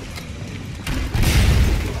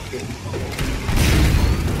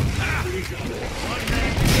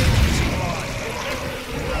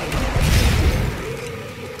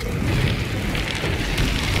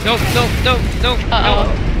 No.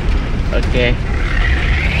 Okay.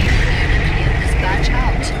 This batch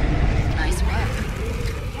out. Nice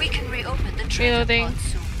work. We can reopen the treasure Reloading. pod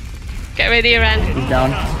soon. Get ready, Ran. He's down.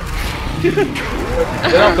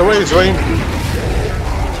 Get out the way, Joy.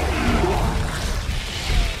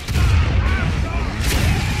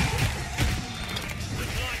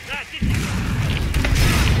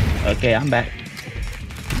 Okay, I'm back.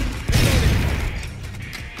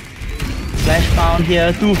 Flash pound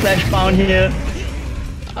here, 2 flash pound here.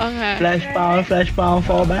 Okay. Flash pound,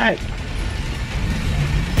 fall back.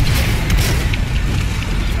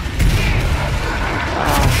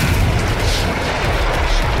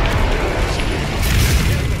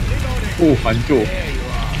 Oh, Hanjo.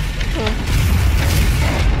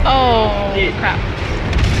 Oh, crap.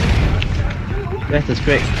 That's the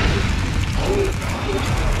scrape.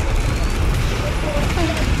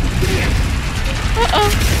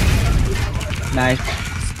 Nice.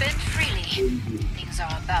 Spend freely. Things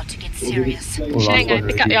are about to get serious. Hang on,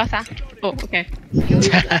 pick up yours, ah. Oh, okay. You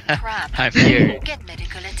look like crap. I'm here. Get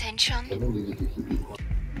medical attention.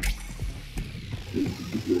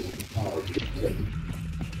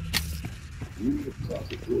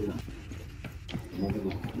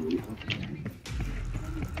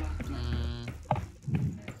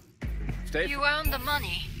 You earned the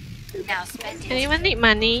money. Now spend it. Anyone need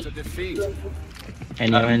money? To defeat.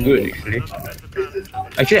 Anyone? I'm good actually.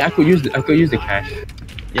 Actually, I could use the cash.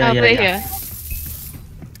 Yeah. Here.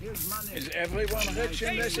 Is everyone rich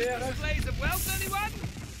in this era?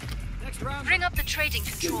 Bring up the trading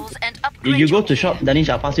controls and If upgrade. you go your to shop, Danish,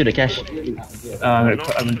 I'll pass you the cash. I'm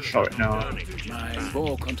in the shop right now. My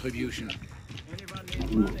war contribution.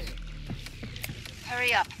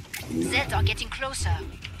 Hurry up. Zeds are getting closer.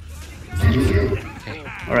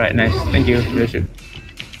 Alright, nice. Thank you. Leadership.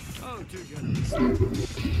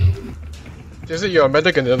 They say you're a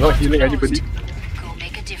medic and you're not healing anybody. Go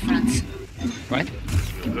make a difference. What?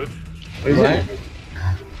 What is it?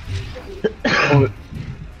 Oh,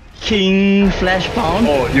 King flash pound.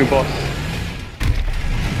 oh, you boss.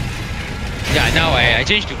 Yeah, now I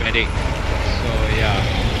changed to medic. So yeah.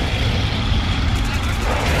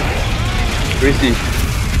 Where is he?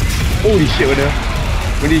 Holy shit, what the?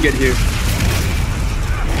 When did he get here?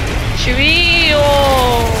 Should we?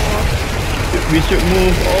 Oh. We should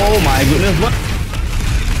move. Oh my goodness, what?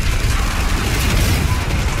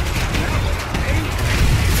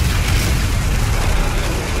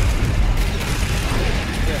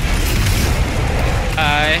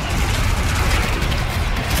 Hi.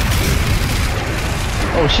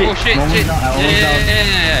 Oh shit. Oh shit, Almost shit. down, I almost down.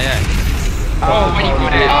 Yeah. Oh, when you go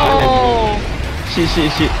there. Oh. Shit.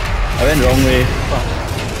 I went the wrong way. Fuck.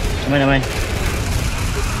 Never mind.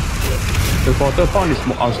 The quarter pound is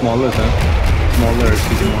our smallest, huh? Smaller,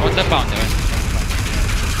 excuse me. Quarter pound, that one.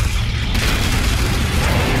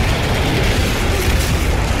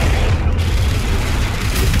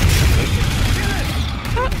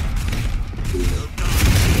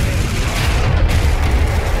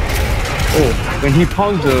 Oh, when he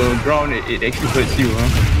pounds the ground, it actually hurts you, huh?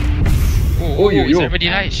 Oh, yo. is everybody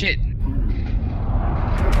died? Shit.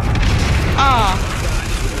 Ah.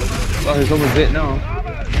 Oh, he's almost dead now.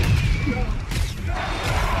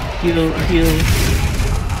 Heal.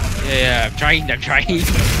 Yeah, I'm trying.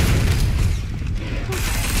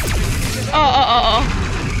 Oh.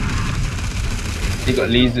 He got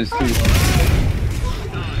lasers too.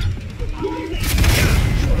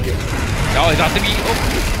 Oh, it's after me. Oh.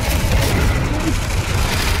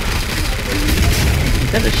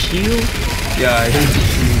 Is that a shield? Yeah, I think it's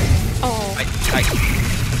Oh.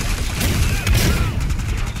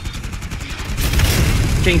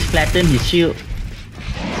 Strings flatten his shield.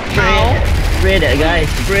 Spray that guy.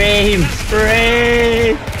 Spray him.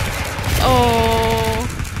 Spray. Oh.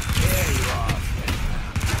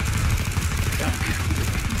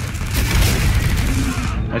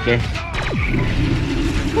 Okay.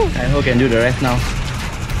 I hope can do the rest now.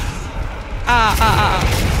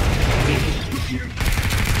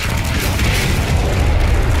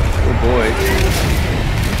 oh boy.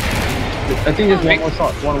 I think just one more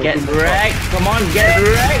shot. Get wrecked. Come on, get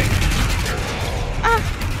wrecked.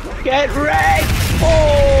 Get wrecked.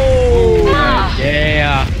 Oh.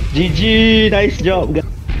 Yeah. GG. Nice job, guys.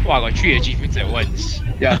 Wow, I got 3 achievements at once.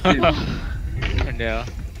 Yeah. And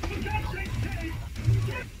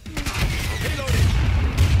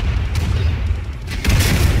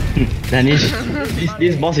Danish,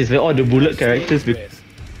 this boss is with all the bullet characters.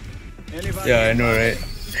 Yeah, I know, right?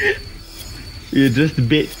 You just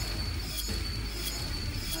bait.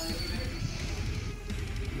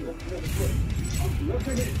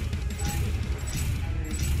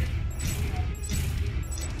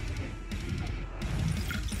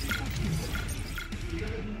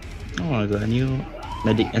 Oh, I got a new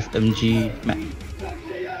medic SMG map.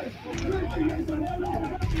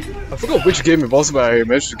 I forgot which game it was where I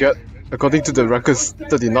managed to get, according to the records,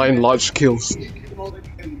 39 large kills.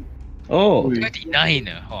 Oh, 39.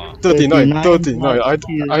 39. I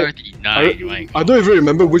 39. don't even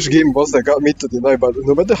remember which game it was that got me 39, but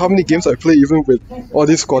no matter how many games I play, even with all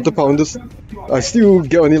these quarter pounders, I still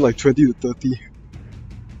get only like 20 to 30.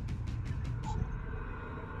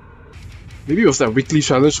 Maybe it was that weekly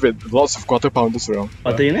challenge with lots of quarter pounders around.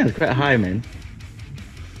 but 39 is quite high, man.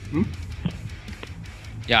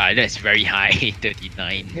 Yeah, that's very high.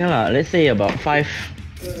 39. Yeah, let's say about five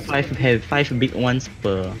big ones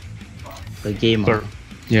per game.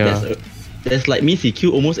 Yeah. There's like me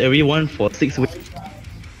CQ almost everyone for 6 weeks.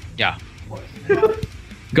 Yeah.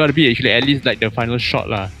 Gotta be actually at least like the final shot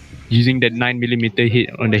lah. Using that 9mm hit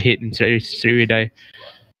on the head and straight away die.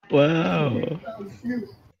 Wow.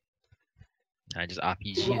 I just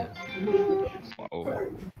RPG. Wow.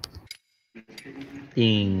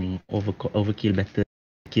 Think overkill better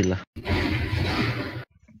kill lah.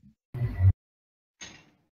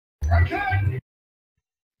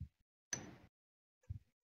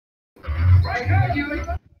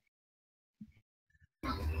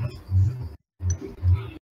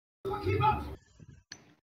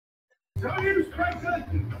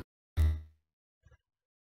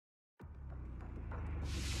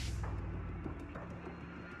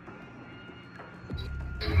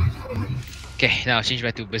 Okay, now I'll change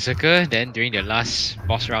back to Berserker, then during the last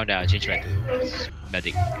boss round I'll change back to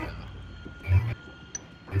Medic.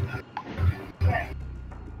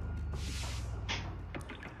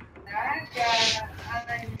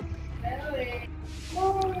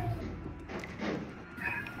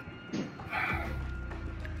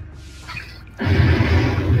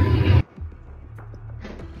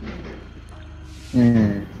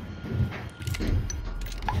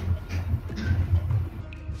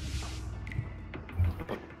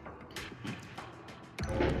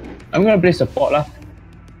 I'm gonna play support lah.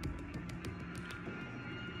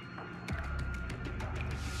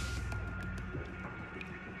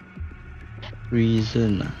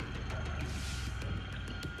 Reason.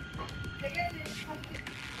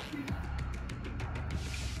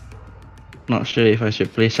 Not sure if I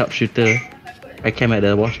should play sharpshooter. I came at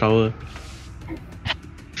the watchtower.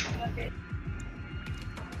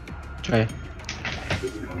 Try.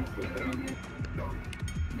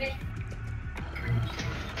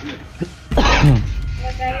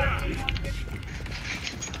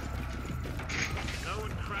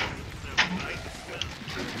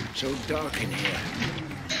 So dark in here.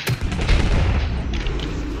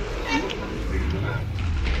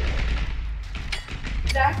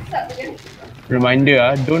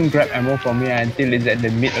 Reminder, don't grab ammo from me until it's at the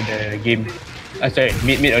mid of the game. Sorry,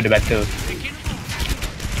 mid of the battle.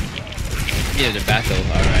 Mid of the battle,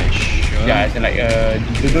 alright, sure. Yeah, it's like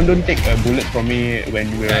don't take bullets from me when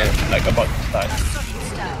we're like about to start.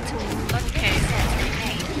 Okay.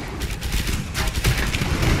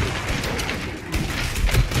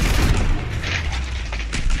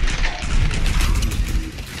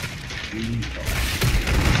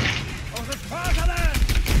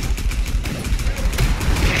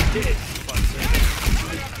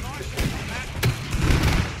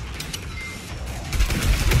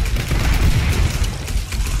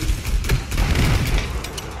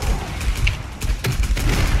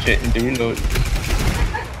 Shit, into reload.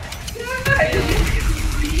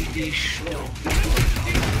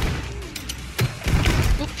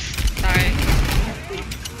 Oops. Sorry.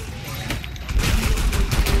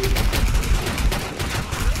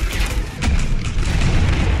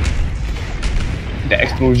 The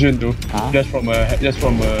explosion though, Huh? just from a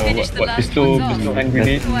what pistol hand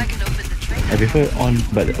grenade. So I can open the trailer. I prefer on,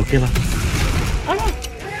 but okay lah.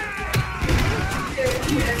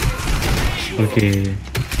 Okay.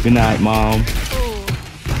 Good night, mom. Ooh.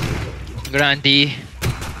 Good auntie.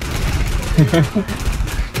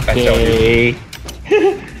 Kacau dia.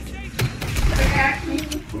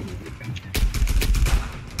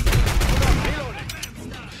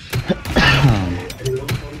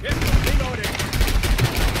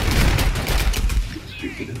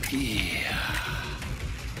 Okay.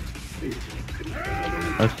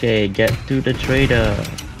 Okay, get to the trader.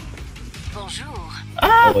 Bonjour.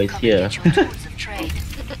 Oh, it's Come here. get your tools of trade.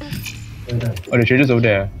 Oh, the trader's over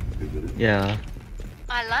there. Yeah.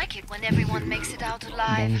 I like it when everyone makes it out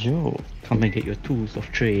alive. Bonjour. Come and get your tools of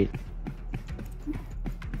trade.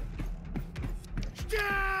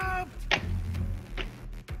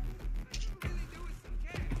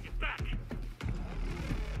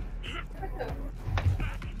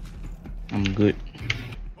 I'm good.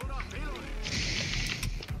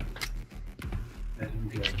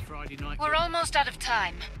 Friday night. We're almost out of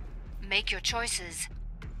time. Make your choices.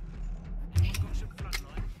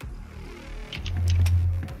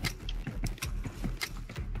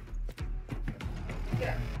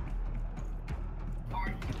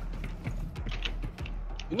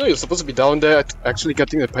 You know you're supposed to be down there actually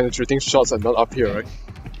getting the penetrating shots and not up here, right?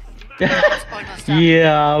 Almost up.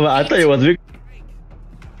 Yeah, but I thought it was big.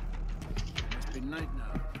 It's been night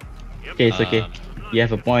now. Okay, it's okay. You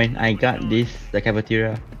have a point. I got this, the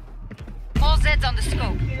cafeteria. All Zeds on the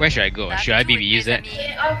scope. Where should I go? Should I use that?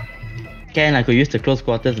 Can I could use the close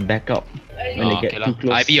quarters backup when they get too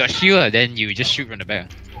close. I be your shield, then you just shoot from the back.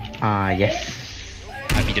 Ah, yes.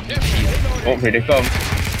 I be the meat shield. Oh, here they come.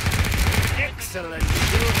 Excellent.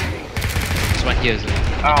 There's one here as well.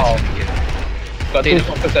 Ow. Got Stay two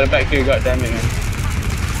fuckers at the back here, god damn it, man.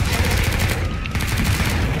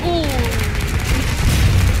 Ooh.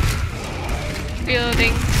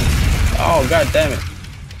 Building. Oh, god damn it.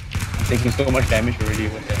 Taking so much damage already,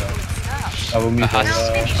 what the hell. Cover me for I'm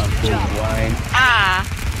full blind. Ah.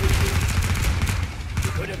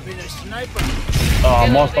 Could have been a sniper. Oh,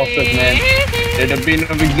 more softers, man. They're the bane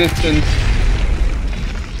of existence.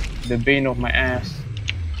 The bane of my ass.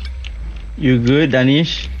 You good,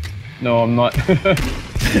 Danish? No, I'm not.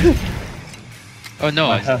 Oh no,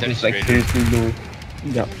 My it's health is like demonstrated. seriously low.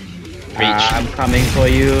 Yep. Rage. I'm coming for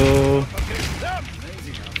you.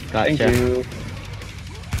 Thank Gotcha. you.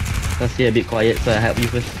 Let's stay a bit quiet so I help you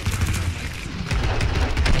first.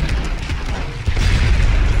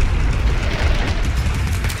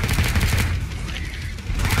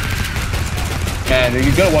 Man,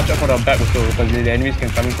 you gotta watch out for the back also because the enemies can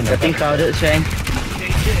come in from the Getting back. crowded, Shang.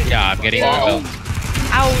 Yeah, I'm getting overwhelmed.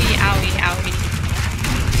 Owie, owie, owie.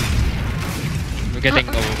 We're getting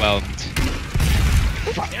overwhelmed.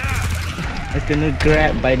 I'm gonna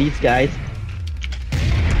grab by these guys.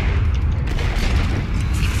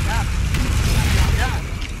 It's up. Done.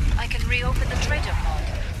 I can reopen the trader pod.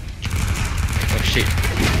 Oh shit.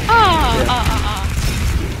 Oh.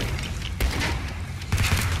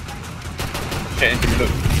 Shit, into the look.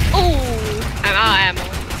 Ooh. I'm out of ammo.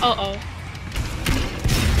 Uh-oh.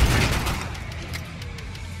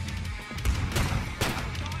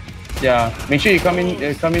 Yeah, make sure you come in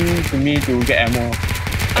to me to get ammo.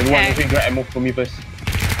 Everyone, Okay. if you grab ammo for me first.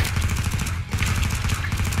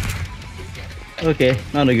 Okay,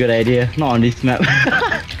 not a good idea. Not on this map.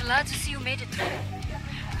 Glad to see you made it through.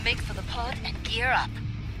 Make for the pod and gear up.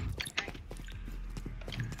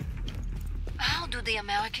 How do the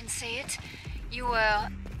Americans say it? You were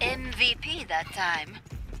MVP that time.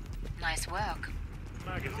 Nice work.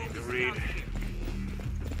 Magazine to read.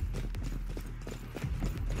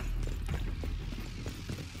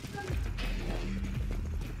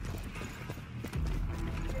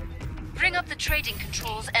 Bring up the trading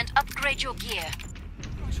controls and upgrade your gear.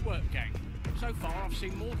 Nice work, gang. So far, I've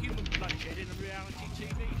seen more human bloodshed in a reality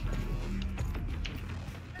TV show.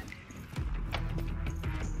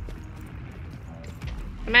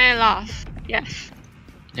 Am I lost? Yes.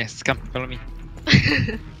 Yes, come, follow me.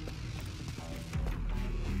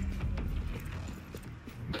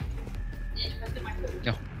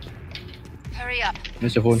 No. Hurry up.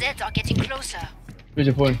 Where's your phone? Zeds are getting closer. Where's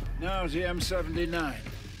your phone? Now the M79.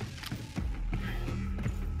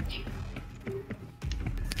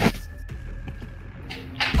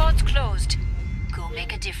 Pod's closed. Go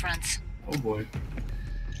make a difference. Oh boy.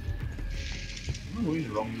 I'm going the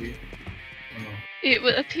wrong way. Oh no. It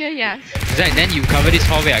would appear yes. Zach, then you cover this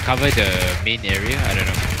hallway, I cover the main area. I don't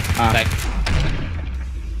know. Like,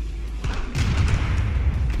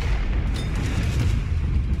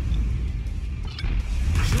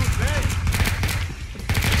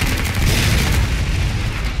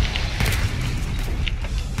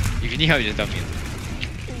 if you need help, you just tell me.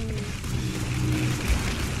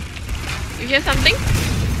 You hear something?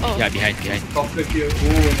 Oh. Yeah, behind. Chocolate here. Oh,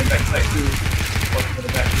 and the backside too. What's for the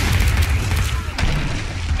back?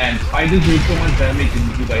 And spiders do so much damage in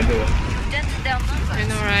this either one. Dented down numbers. I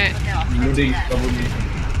know, right? But there are plenty Loading, left. double me.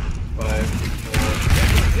 5,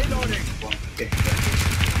 4, 1. Okay.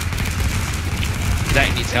 Zach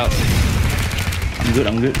needs help.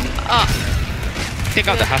 I'm good. Oh. Take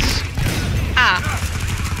out the husk. Ah.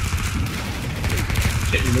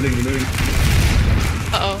 Shit, reloading.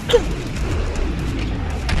 Uh-oh.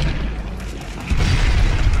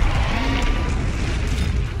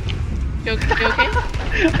 You okay?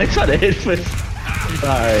 I shot the head first.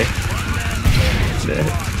 Sorry.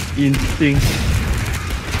 The instinct.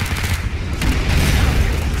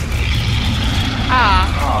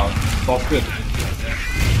 Ah. Pocket.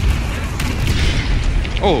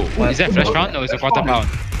 Oh, is that flash round? No, it's a quarter pound.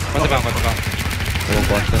 Quarter pound. Oh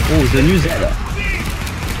gosh. Oh, it's a new Z.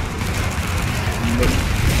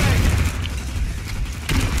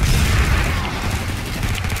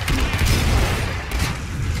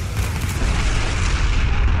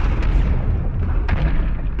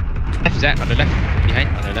 Left, Zach, on the left. Behind,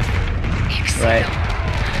 on the left. Right.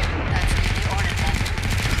 That's the order left.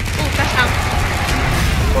 Oh, flash down.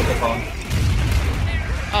 Quarter pound.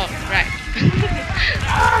 Oh, right.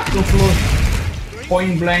 So close.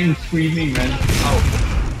 Point blank screaming, man. Ow.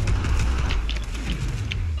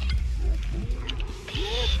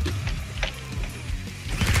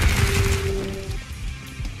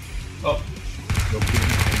 Oh.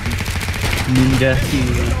 Ninja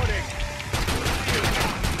skill.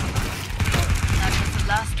 That was the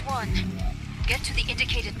last one. Get to the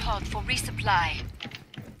indicated pod for resupply.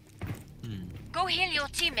 Go heal your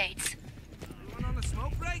teammates. Anyone on a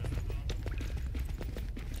smoke break?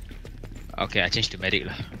 Okay, I changed to medic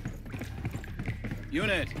lah.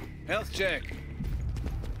 Unit, health check.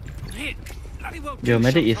 Hit. Bloody well. Your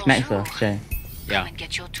medic is max, Share. Yeah. Come and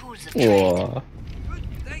get your tools of trade. Whoa. Good,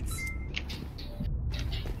 thanks.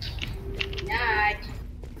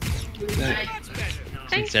 That's better.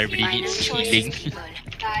 Since everybody Final needs choices, healing. people.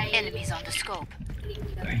 Enemies on the scope.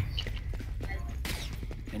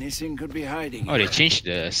 Anything could be hiding. Oh, they changed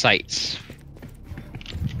the sights.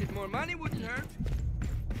 Bit more money wouldn't hurt.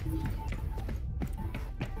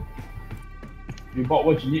 You bought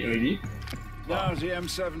what you need already? Now the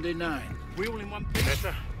M79. We all in one piece.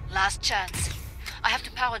 Better. Last chance. I have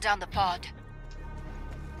to power down the pod.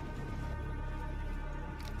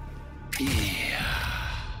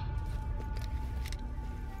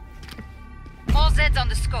 More Zeds on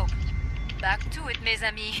the scope. Back to it, mes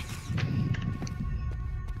amis.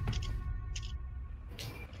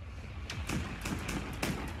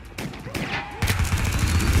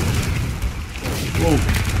 Whoa.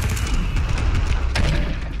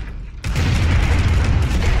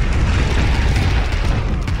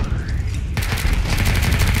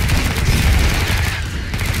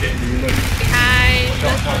 Behind.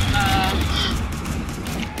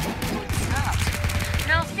 Good start.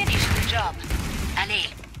 Now finish the job. Allez.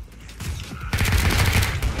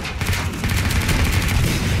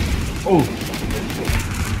 Oh.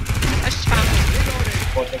 Flash found.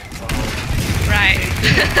 Right.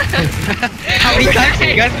 How many times are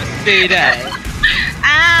you gonna say that?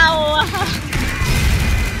 Ow!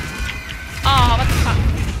 Oh, what the fuck?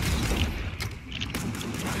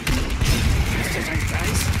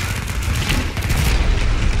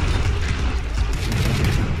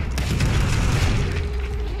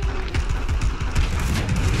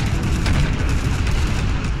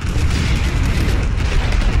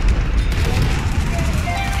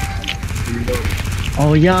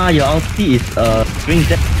 Oh yeah, your ulti is string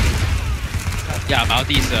Z. Yeah,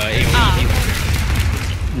 multi is AoE.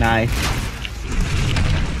 Nice.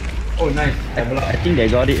 Oh, nice. I think they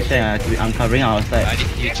got it. I'm covering our I side.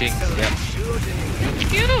 need you jinx. Yeah.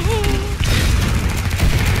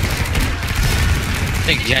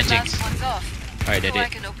 Think behind jinx. Last one's off. Alright, they So I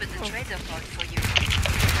did. can open the trader pod for you.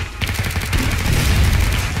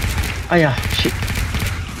 Oh yeah, shit.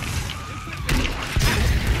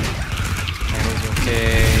 That was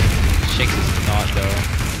okay. Jinx is not though.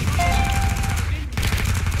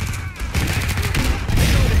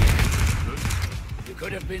 You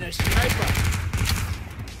could have been a sniper.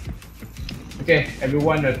 Okay,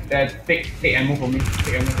 everyone, take ammo for me.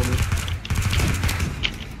 Take ammo for me.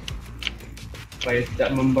 Supaya tidak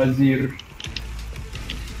membazir.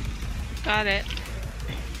 Got it.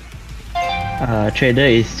 Trader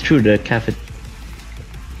is through the cafe.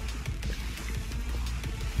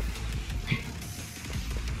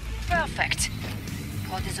 Perfect.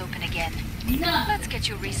 Pod is open again. Let's get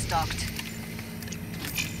you restocked.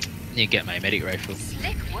 Need to get my medic rifle.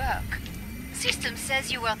 Slick work. System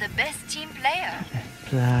says you are the best team player.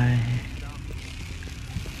 Apply.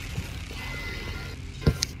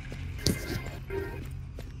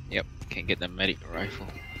 Yep, can get the medic rifle.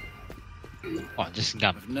 Oh, just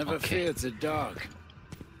gun. I've never Okay. feared the dark.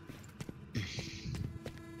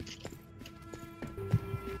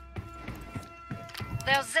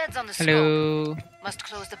 There's Zeds on the scope. Hello. Must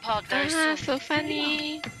close the pod very Ah, soon. so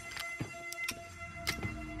funny.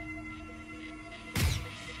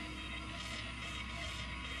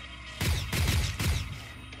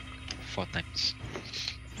 Four times.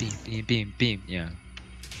 Beam, beam, beam, beam. Yeah.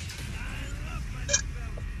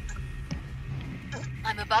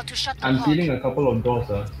 I'm about to shut the I'm pod. feeling a couple of doors.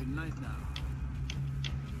 Good night now.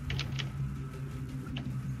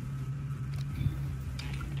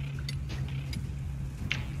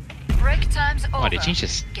 Break time's over. Oh, they changed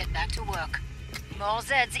this. Get back to work. More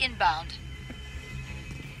Zeds inbound.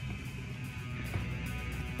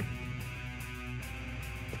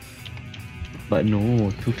 But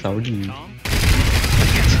no, too cloudy. Calm.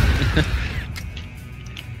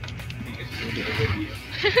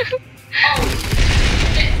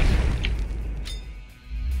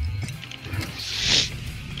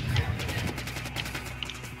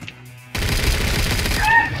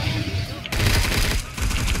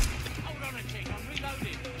 Hold on a tick, I'm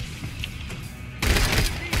reloading.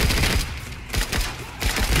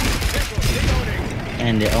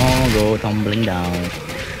 And they all go tumbling down. Yep.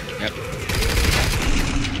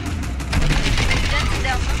 Dented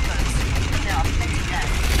their numbers, but there are plenty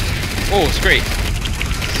left. Oh, it's great.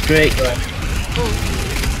 Straight.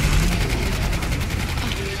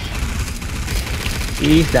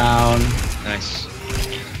 He's down. Nice.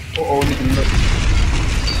 Oh, need to look.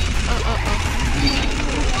 Oh.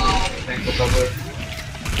 Thanks for cover.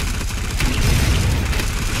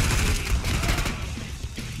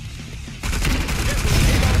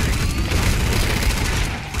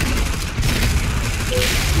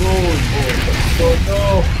 Oh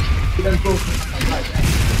no! Kita go.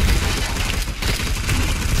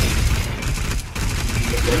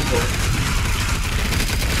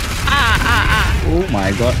 Oh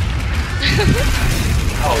my god.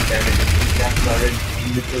 Oh damn it! That's already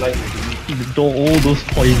neutralized. All those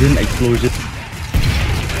poison explosions.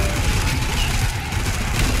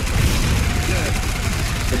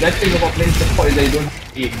 The best thing about playing support is that you don't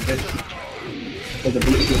aim, just because the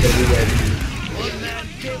bullets goes everywhere.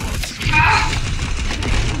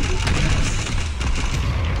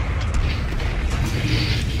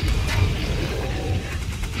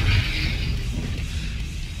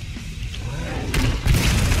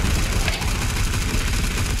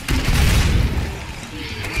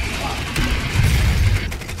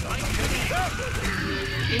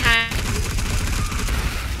 Behind.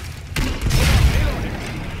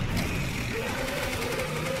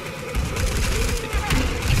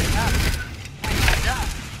 Keep it up. When you're done,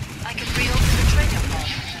 I can reopen the trader pod.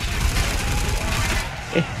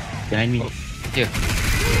 Behind me. Here.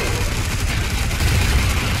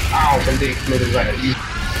 Ow, something exploded right at you.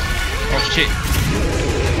 Oh shit.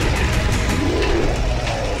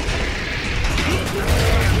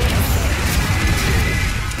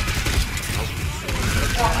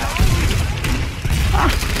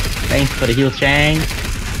 Thanks for the heal, Chang.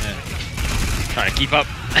 Trying to keep up.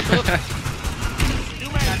 That was the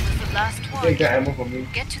last one. Take the ammo from me.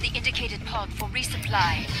 Get to the indicated pod for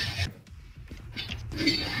resupply.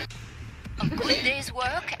 A good day's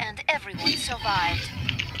work and everyone survived.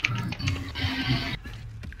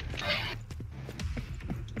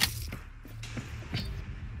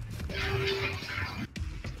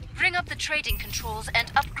 Bring up the trading controls and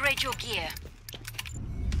upgrade your gear.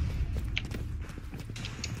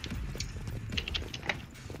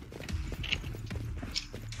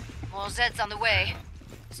 More Zeds on the way.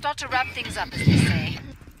 Start to wrap things up, as they say.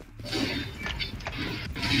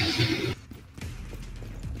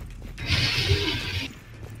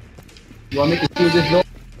 You want me to steal this door?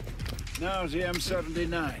 Now's the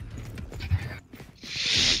M79.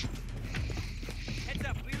 Heads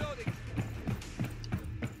up, reloading.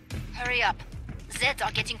 Hurry up. Zeds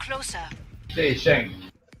are getting closer. Hey, Sheng.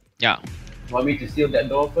 Yeah. Want me to steal that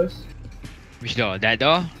door first? Which door? That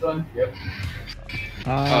door? This one? Yep.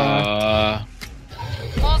 More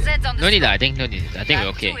Zeds on the No need scope. lah. I think no need. I think we're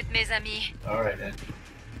Back okay. to it, mes amis. Alright then.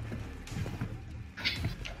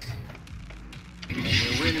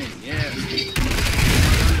 We're winning, yes.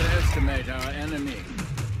 Don't underestimate our enemy.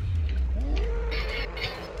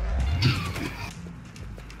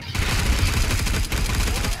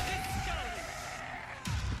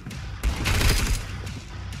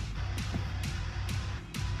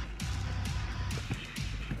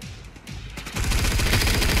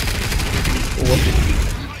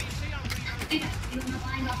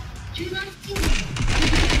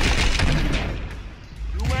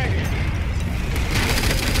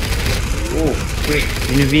 Oh, great.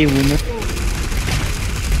 Envy woman.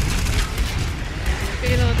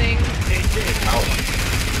 Reloading.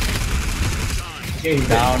 Okay,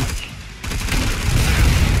 down.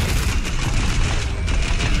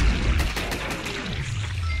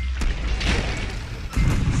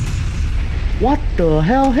 What the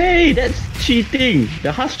hell? Hey, that's cheating.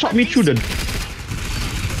 The husk shot me through the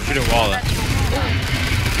Through the wall.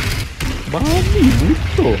 Bami,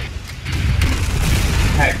 brutal.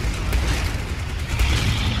 Hack.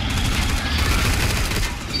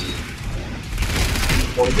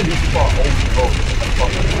 Oh, is it this far?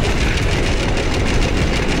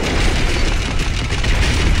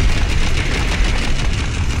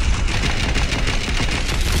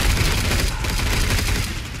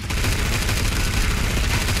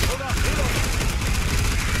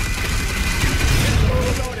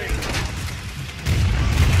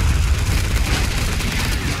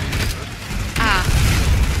 Ah.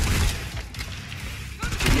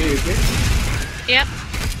 You okay? Yep.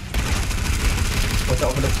 Watch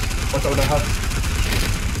out for the house.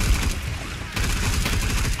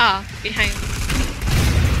 Ah, behind.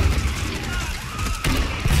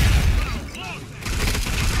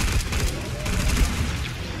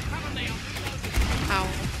 Ow.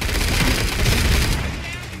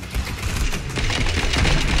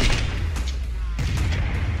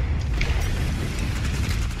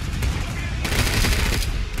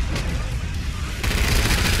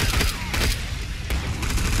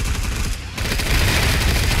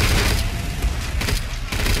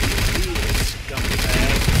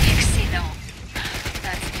 Excellent.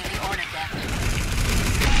 That's nearly all of them.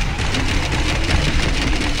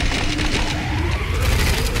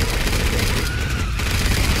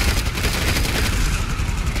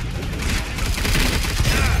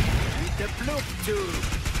 The bloop tube.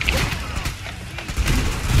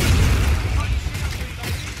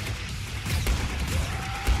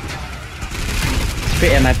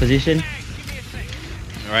 Straight at my position.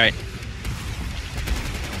 Alright.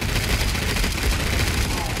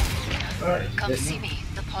 Alright. Come see me.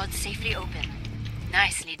 The pod's safely open.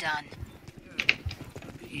 Nicely done.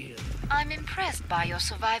 I'm impressed by your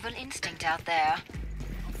survival instinct out there.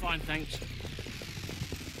 I'm fine, thanks.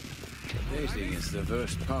 Dating is the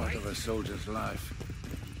worst part of a soldier's life.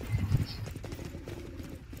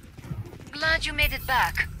 Glad you made it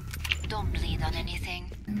back. Don't bleed on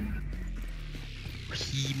anything.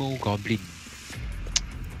 Hemo Goblin.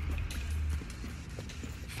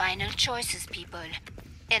 Final choices, people.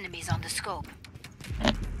 Enemies on the scope.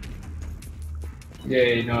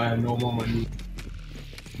 Yeah, no, I have no more money.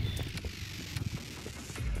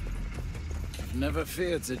 I've never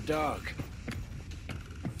feared the dark.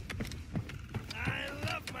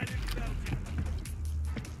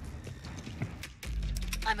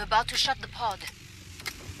 I'm about to shut the pod.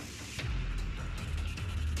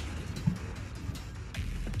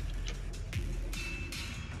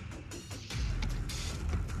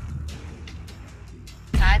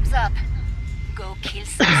 Time's up. Go kill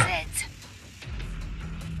some Zeds.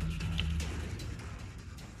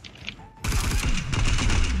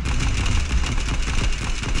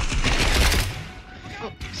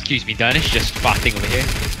 Excuse me, Danish, just farting over here.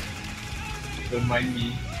 Don't mind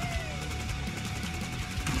me.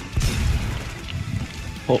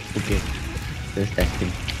 Oh, okay. Just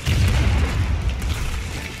testing.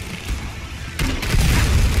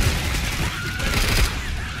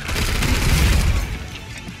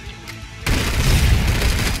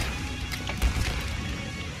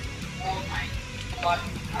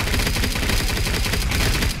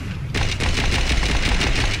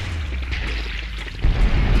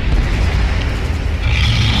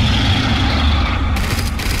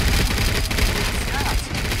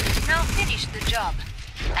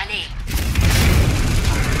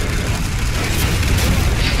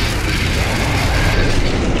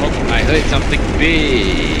 heard something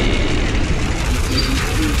big.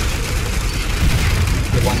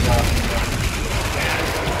 The one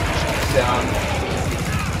down.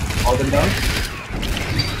 All them down?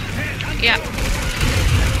 Yeah.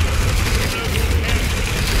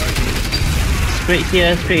 Straight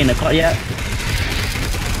here, straight in the courtyard.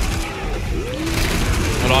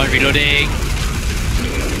 Hold on, reloading.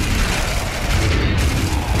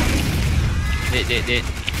 Dead.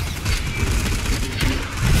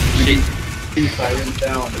 Shit. Siren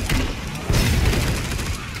down.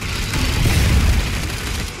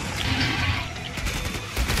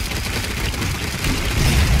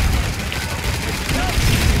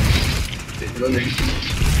 Reloading.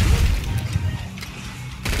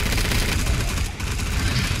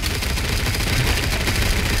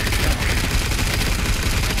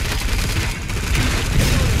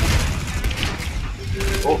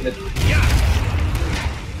 Oh, mid.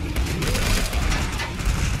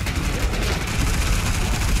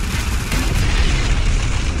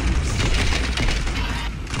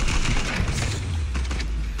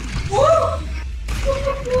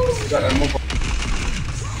 Got ammo for...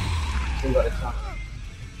 Still got a shot.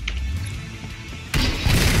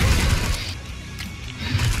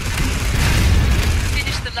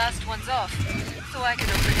 Finish the last ones off, so I can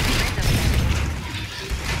open the window.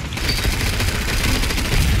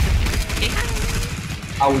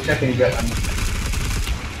 I will check and get ammo.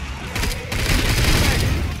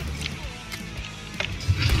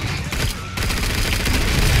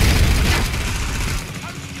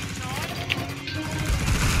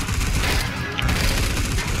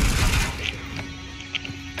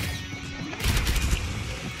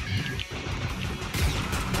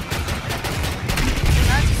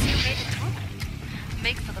 Glad to see you made it through.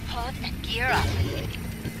 Make for the pod and gear up.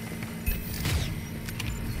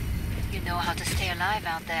 You know how to stay alive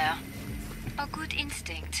out there. A good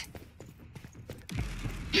instinct.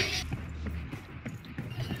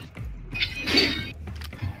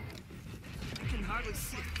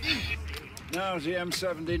 Now's the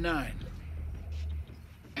M79.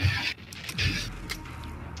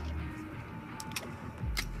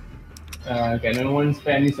 Can anyone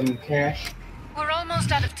spare me some cash? We're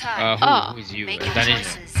almost out of time. Oh. Who is you? Make your Daniel.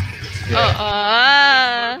 choices.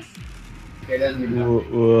 Okay, that's good enough.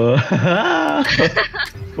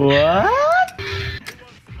 What?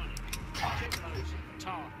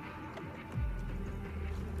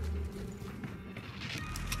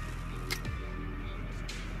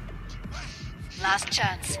 Last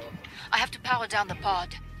chance. I have to power down the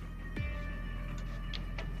pod.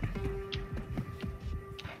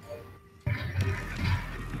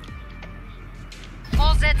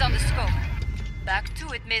 All Zeds on the scope. Back to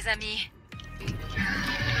it, mes amis.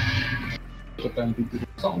 Put them into the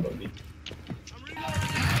song, buddy.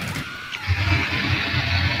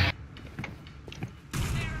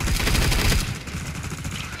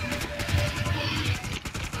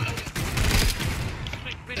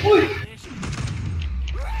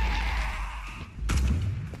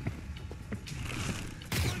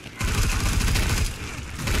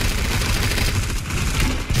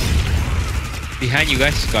 Behind you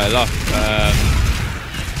guys got a lot of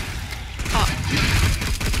Oh.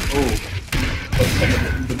 What's that?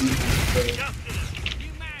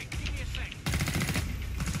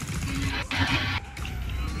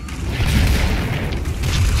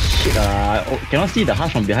 Shit, cannot see the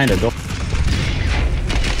hush from behind the door.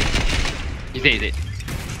 He's dead.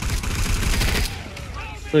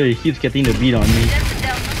 So he keeps getting the beat on me. Zeds are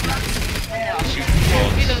down the front. And they're off.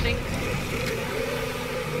 Reloading.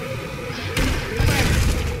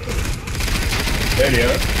 There they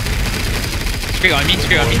are. Straight on me.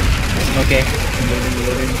 Okay.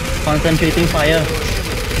 Concentrating fire.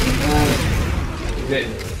 Dead.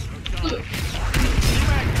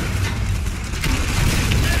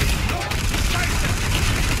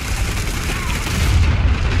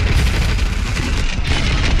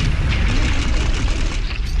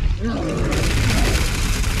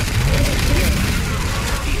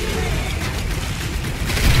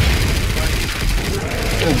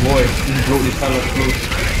 Oh boy, this broke this kind of close.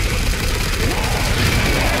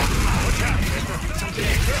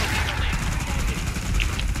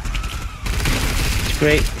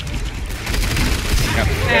 Great.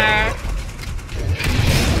 There.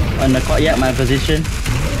 On the courtyard, my position.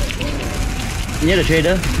 Near the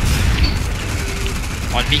trader.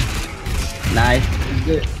 On me. Nice.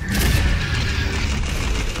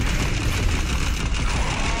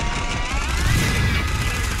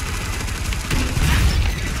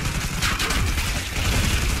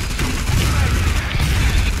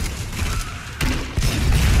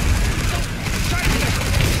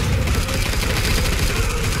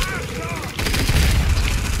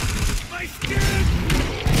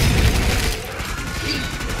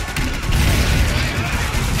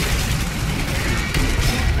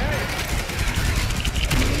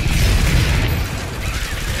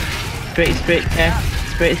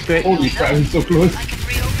 Straight, straight. Holy crap, I'm so close. I can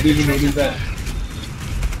reopen Didn't even notice that.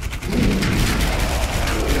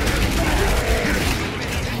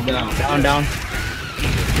 Down. Found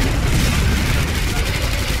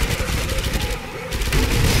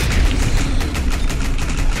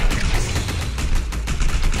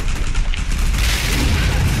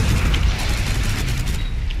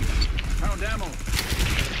ammo.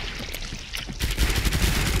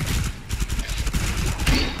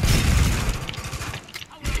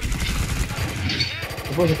 I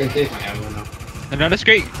suppose I can save my ammo now. Another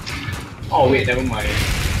scrape. Oh wait, never mind.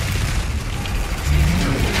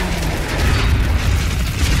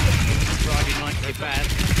 Driving like they're bad.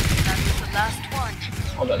 That was the last one.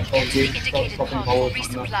 Oh, that Get to the short indicated stopping pod power for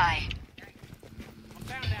is not. resupply. I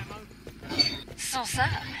found ammo. Sans ça,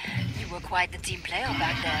 you were quite the team player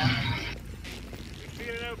back there. We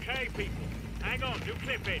feeling okay, people? Hang on, new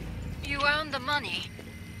clip in. You earned the money.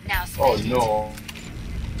 Now Oh spend it. no.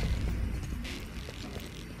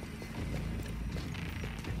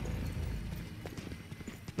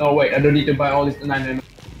 No wait, I don't need to buy all this 999.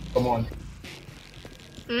 Come on.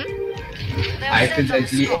 There I are sets on the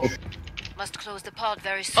accidentally scope. opened. Must close the pod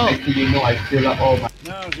very soon. Next thing you know, I fill up all my.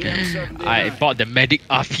 Now the M79. I bought the medic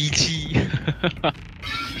RPG.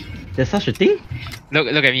 There's such a thing? look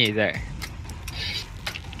at me, Zach.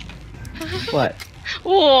 What?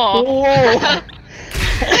 Whoa! Whoa! Look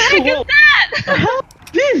at that!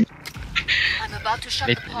 This? I'm about to shut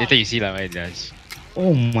Later, the pod. later you see like what it does.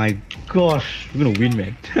 Oh my gosh, we're gonna win,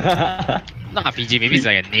 man. Not RPG, maybe it's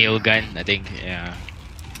like a nail gun. I think. Yeah.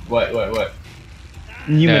 What?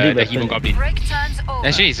 New The medic Hemo weapon. Goblin. Break time's over.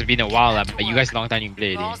 Actually, it's been a while, but you guys long time you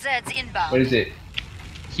play All it. Zeds inbound. What is it?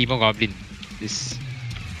 Hemo Goblin. This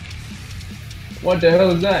What the hell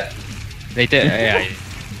is that? later. Yeah.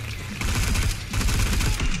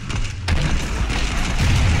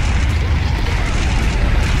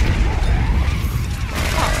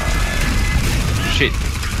 Shit.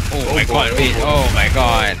 Oh my god, wait. Oh my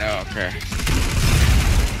god. Oh, okay.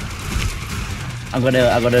 I got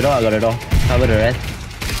the door. Cover the rest.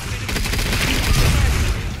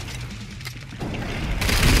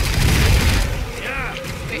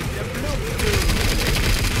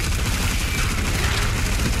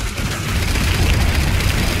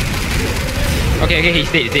 Okay,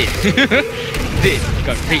 he's dead. He's dead.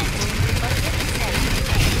 Got raped.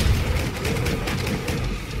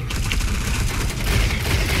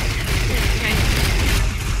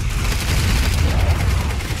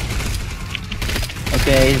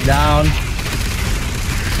 Okay, he's down.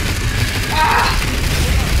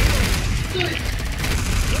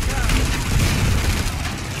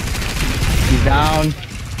 He's down.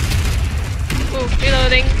 Ooh,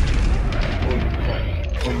 reloading.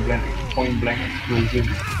 Point blank explosion.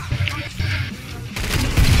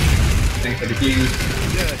 Thanks for the kill.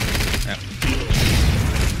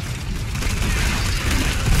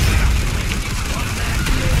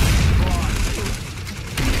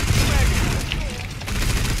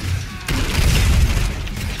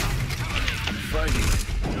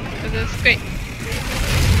 This is great.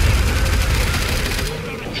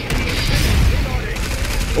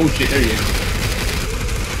 Oh shit, there he is.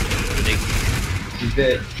 He's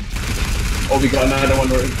dead. Oh, we got another one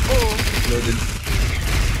loaded.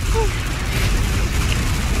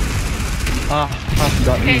 Half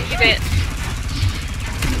got Okay, me. he's dead.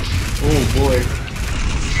 Oh boy.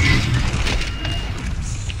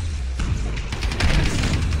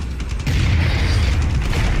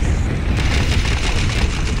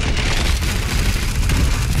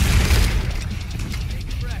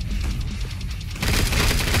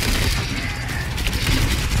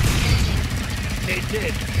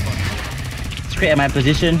 Straight at my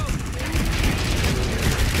position. Got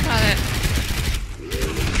it.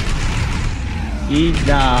 He's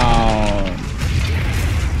down.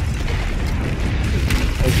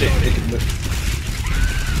 Oh shit, it is lit.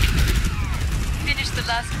 Finish the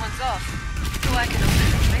last ones off, so I can open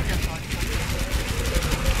the trader pod for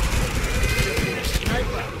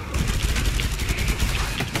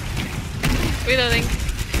you. Reloading.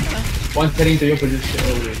 One's heading to your position.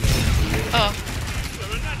 Oh wait. Oh.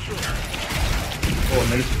 Oh,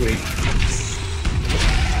 another squid.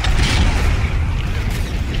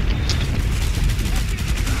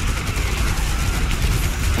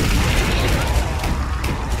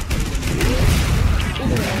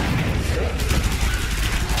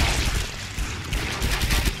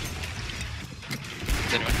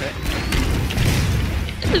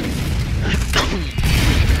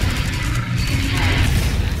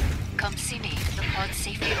 Come see me. The pod's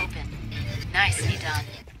safely open. Nicely done.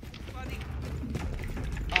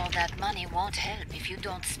 All that money won't help if you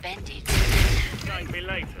don't spend it. Thank me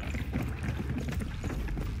later.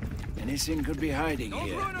 Anything could be hiding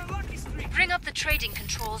here. Bring up the trading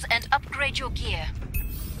controls and upgrade your gear.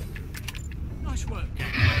 Nice work,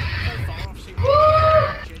 gang. So far I've seen more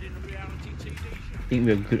bloodshed in a reality TV show. I think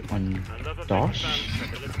we're good on Another Dosh. defense,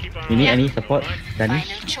 but let's keep our You need eyes any open, support, right? Danish?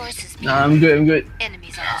 Final choices. Nah, I'm good.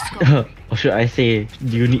 Enemies on the scope. Or should I say,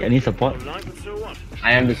 do you need any support? Alright, but so what?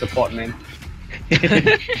 I am the support man.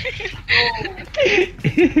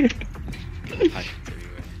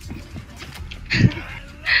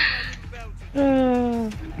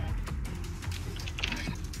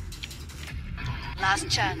 Last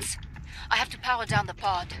chance. I have to power down the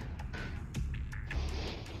pod.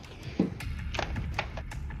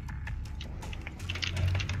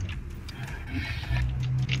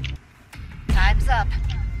 Time's up.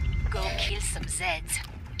 Go kill some Zeds.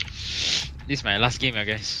 This is my last game, I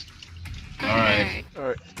guess. Alright.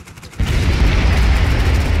 Alright.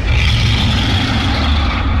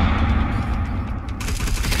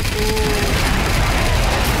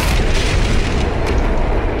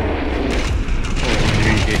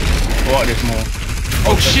 Oh, there's more.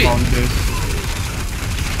 Oh shit! Pounders.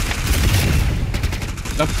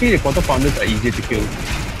 Luckily, the quarter pounders are easier to kill.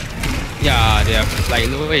 Yeah, they have like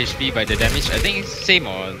lower HP, but the damage I think is same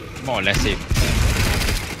or more or less same.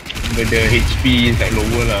 But the HP is like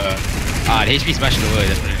lower lah. Ah, the HP is much lower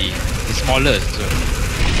definitely. It's smaller so.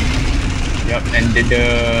 Yep, and the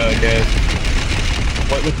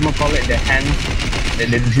what you call it? The hands,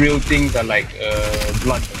 the drill things are like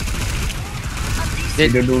blunt. They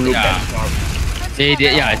don't look yeah. that sharp.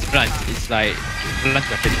 Yeah, it's blunt. It's like blunt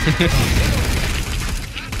weapon.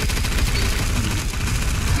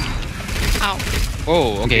 Ow.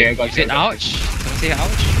 Oh, okay. I got You said you. ouch? Don't say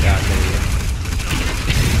ouch? Yeah, sorry.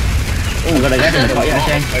 Oh, got a guy in the back, yeah,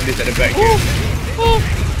 Shang. This at the back here. Wow,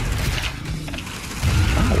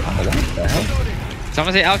 what the hell?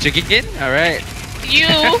 Someone say ouch again? Alright. You!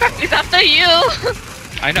 It's after you!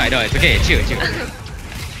 I know, it's okay. Chill.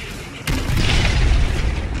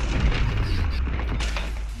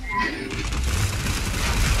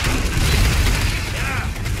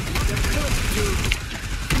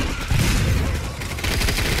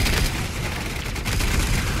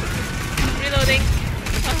 Reloading.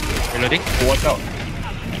 Reloading. Watch out.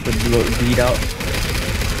 Bleed out.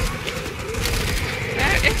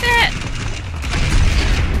 Where is it?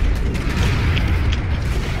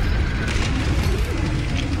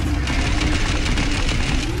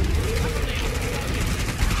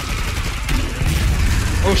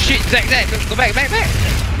 Oh shit, Zack, go back.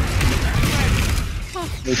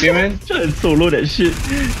 Okay, man. Try and solo that shit.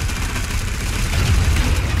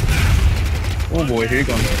 Oh boy, here he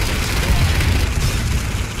comes.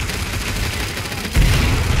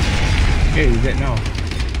 Okay, he's dead now.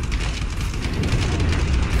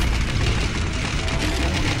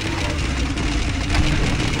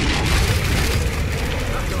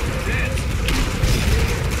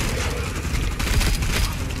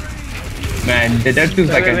 Man, that feels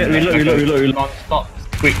like a reload. non-stop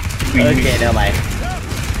quick. Okay, never mind.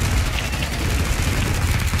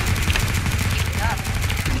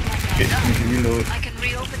 Reload. I can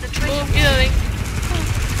reopen the Oh, trading. reloading.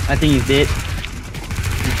 I think he's dead.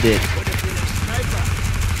 He's dead.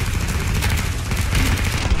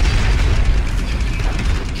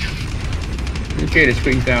 Okay, the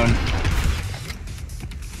spring's down.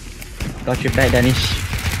 Got your back, Danish.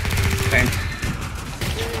 Thanks.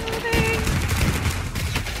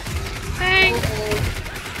 Thanks.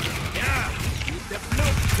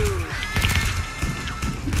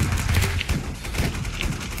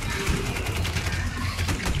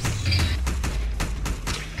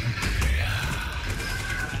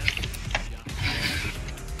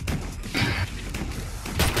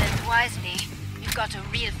 Spend wisely. You've got a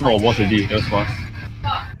real Oh, fight what's the ahead. deal? That was fast.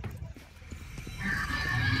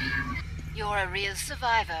 You're a real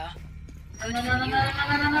survivor. Good for you.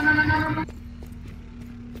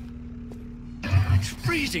 It's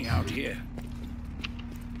freezing out here.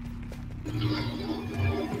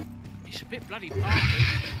 It's a bit bloody party.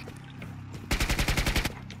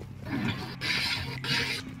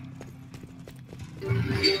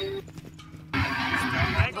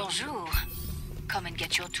 Bonjour. Come and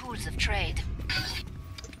get your tools of trade.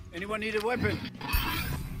 Anyone need a weapon?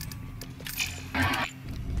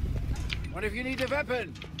 What if you need a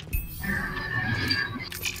weapon?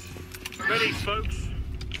 Ready, folks?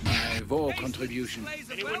 My war contribution.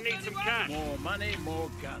 Anyone need some cash? More money, more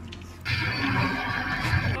guns.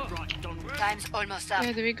 Right, Donald. Time's almost up.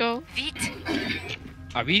 Where do we go? Vite.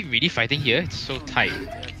 Are we really fighting here? It's so tight.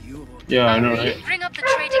 Euro. Yeah, I know, right? Bring up the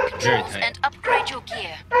trading controls tight. and upgrade your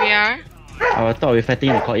gear. We are. Oh, I thought we were fighting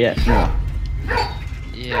in the courtyard. No.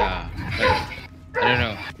 Yeah, but I don't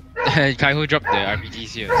know. Kaiho dropped the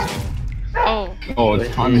RPGs here, so. Oh. Oh,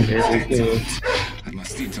 tons. I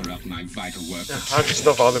must interrupt my vital work. I'm just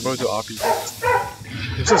not vulnerable to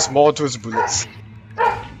RPGs. It's just more towards bullets.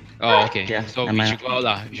 Oh, okay. Yeah, So am we I- should go out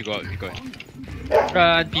lah. We should go out.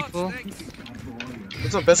 Run, people.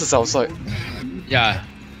 It's not best is outside. Yeah.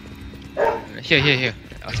 Here.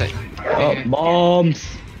 Outside. Oh, bombs!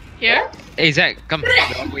 Here? Hey Zach, come.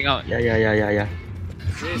 We're all going out. Yeah.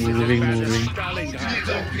 This Moving. is a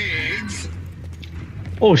Stalingrad.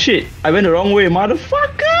 Oh shit! I went the wrong way,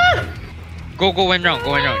 motherfucker! Go one round.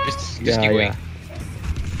 Just keep going.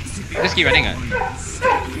 Just keep running.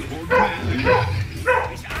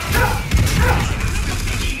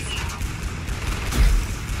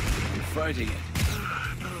 Fighting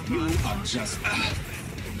it. You are just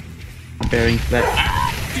Bearing back.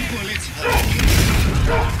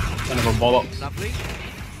 Kind of a bollocks. Lovely.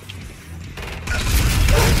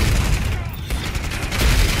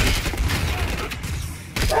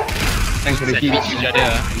 Thanks for the Beat heat. each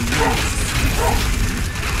other.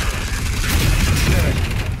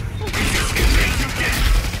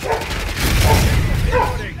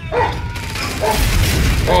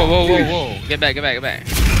 Whoa. Get back.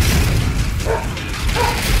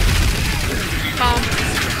 Bomb.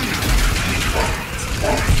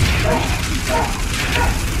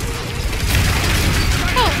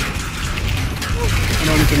 Oh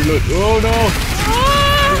no, I need to reload. Oh no!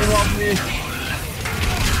 Don't rob me.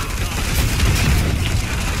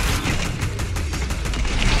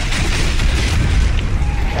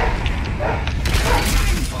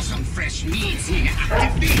 for some fresh meat here.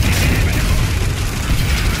 Activate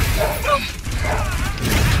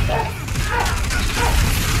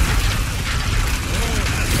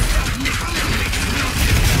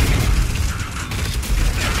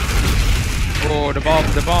Oh,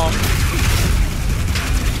 the bomb.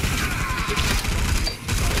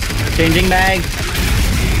 Changing mags.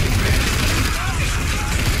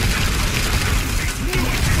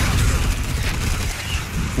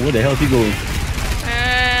 Where the hell is he going?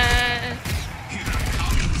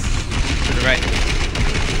 To the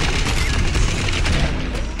right.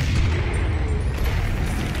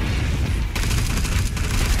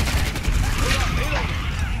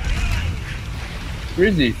 Where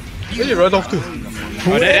is he? Where you run off to?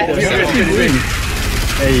 Oh, there. There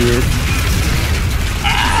he is.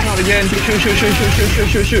 Not again.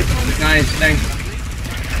 Shoot. Nice, thanks.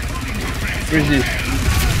 Where is he?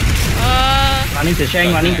 Running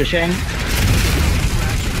to Shang.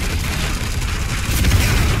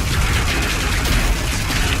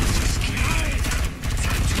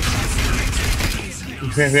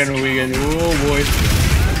 Where are we again? Oh boy.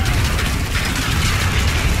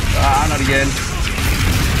 Not again.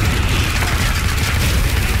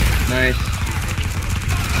 Nice.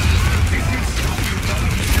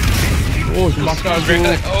 Oh, it's Baka,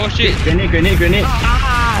 bro. Oh shit. Grenade.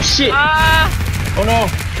 Ah, shit. Oh no.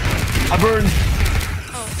 I burned.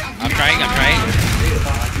 I'm trying.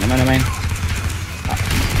 Never mind.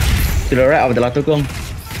 To the right of the Latokong.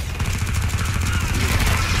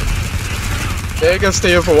 Yeah, you can stay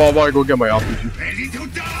here for a while I go get my RPG.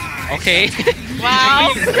 Okay. Wow.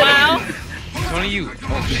 It's only you.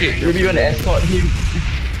 Oh shit. Maybe you want to escort him.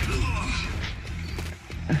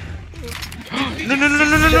 No.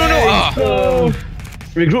 Ah. Oh.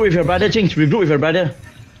 Regroup with your brother, Jinx. Regroup with your brother.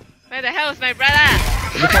 Where the hell is my brother?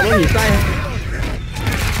 You follow his side.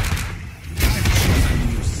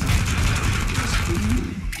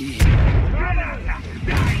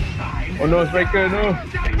 Oh no, Striker, no.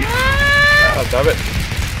 Ah, damn it.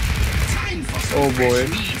 Oh boy.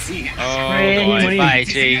 Oh Spray boy. him, Bye,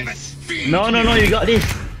 James. No, you got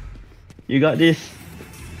this.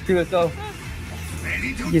 Kill yourself.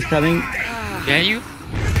 He's coming. Can you?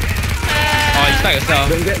 Oh, you stuck yourself.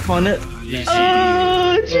 Don't get cornered.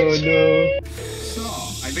 Oh no. So,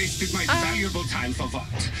 I wasted my valuable time for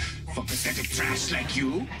what? For pathetic trash like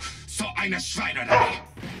you? So eine Schweinerei.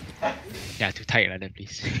 Yeah, too tight like that,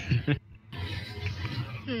 please.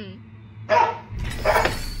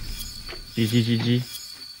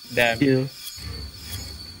 GG. Damn. Kill.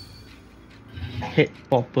 Head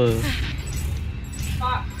popper.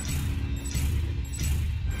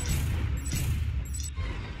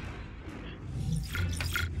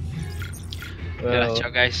 Yeah, ciao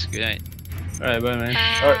guys. Good night. Alright, bye man.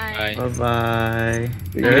 Bye. Bye bye.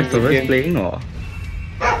 The Yeah, rest of us okay. playing or?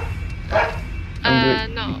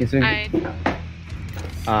 No. You can swing.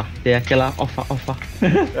 Okay lah. Off.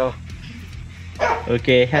 Yeah.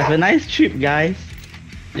 Okay, have a nice trip, guys.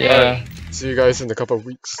 Yeah. See you guys in a couple of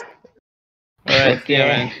weeks. Alright, see ya,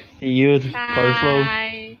 man. See you, Colfo.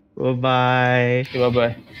 Bye. Bye bye. Okay, bye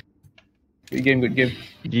bye. Good game, good game.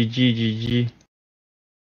 GG, GG.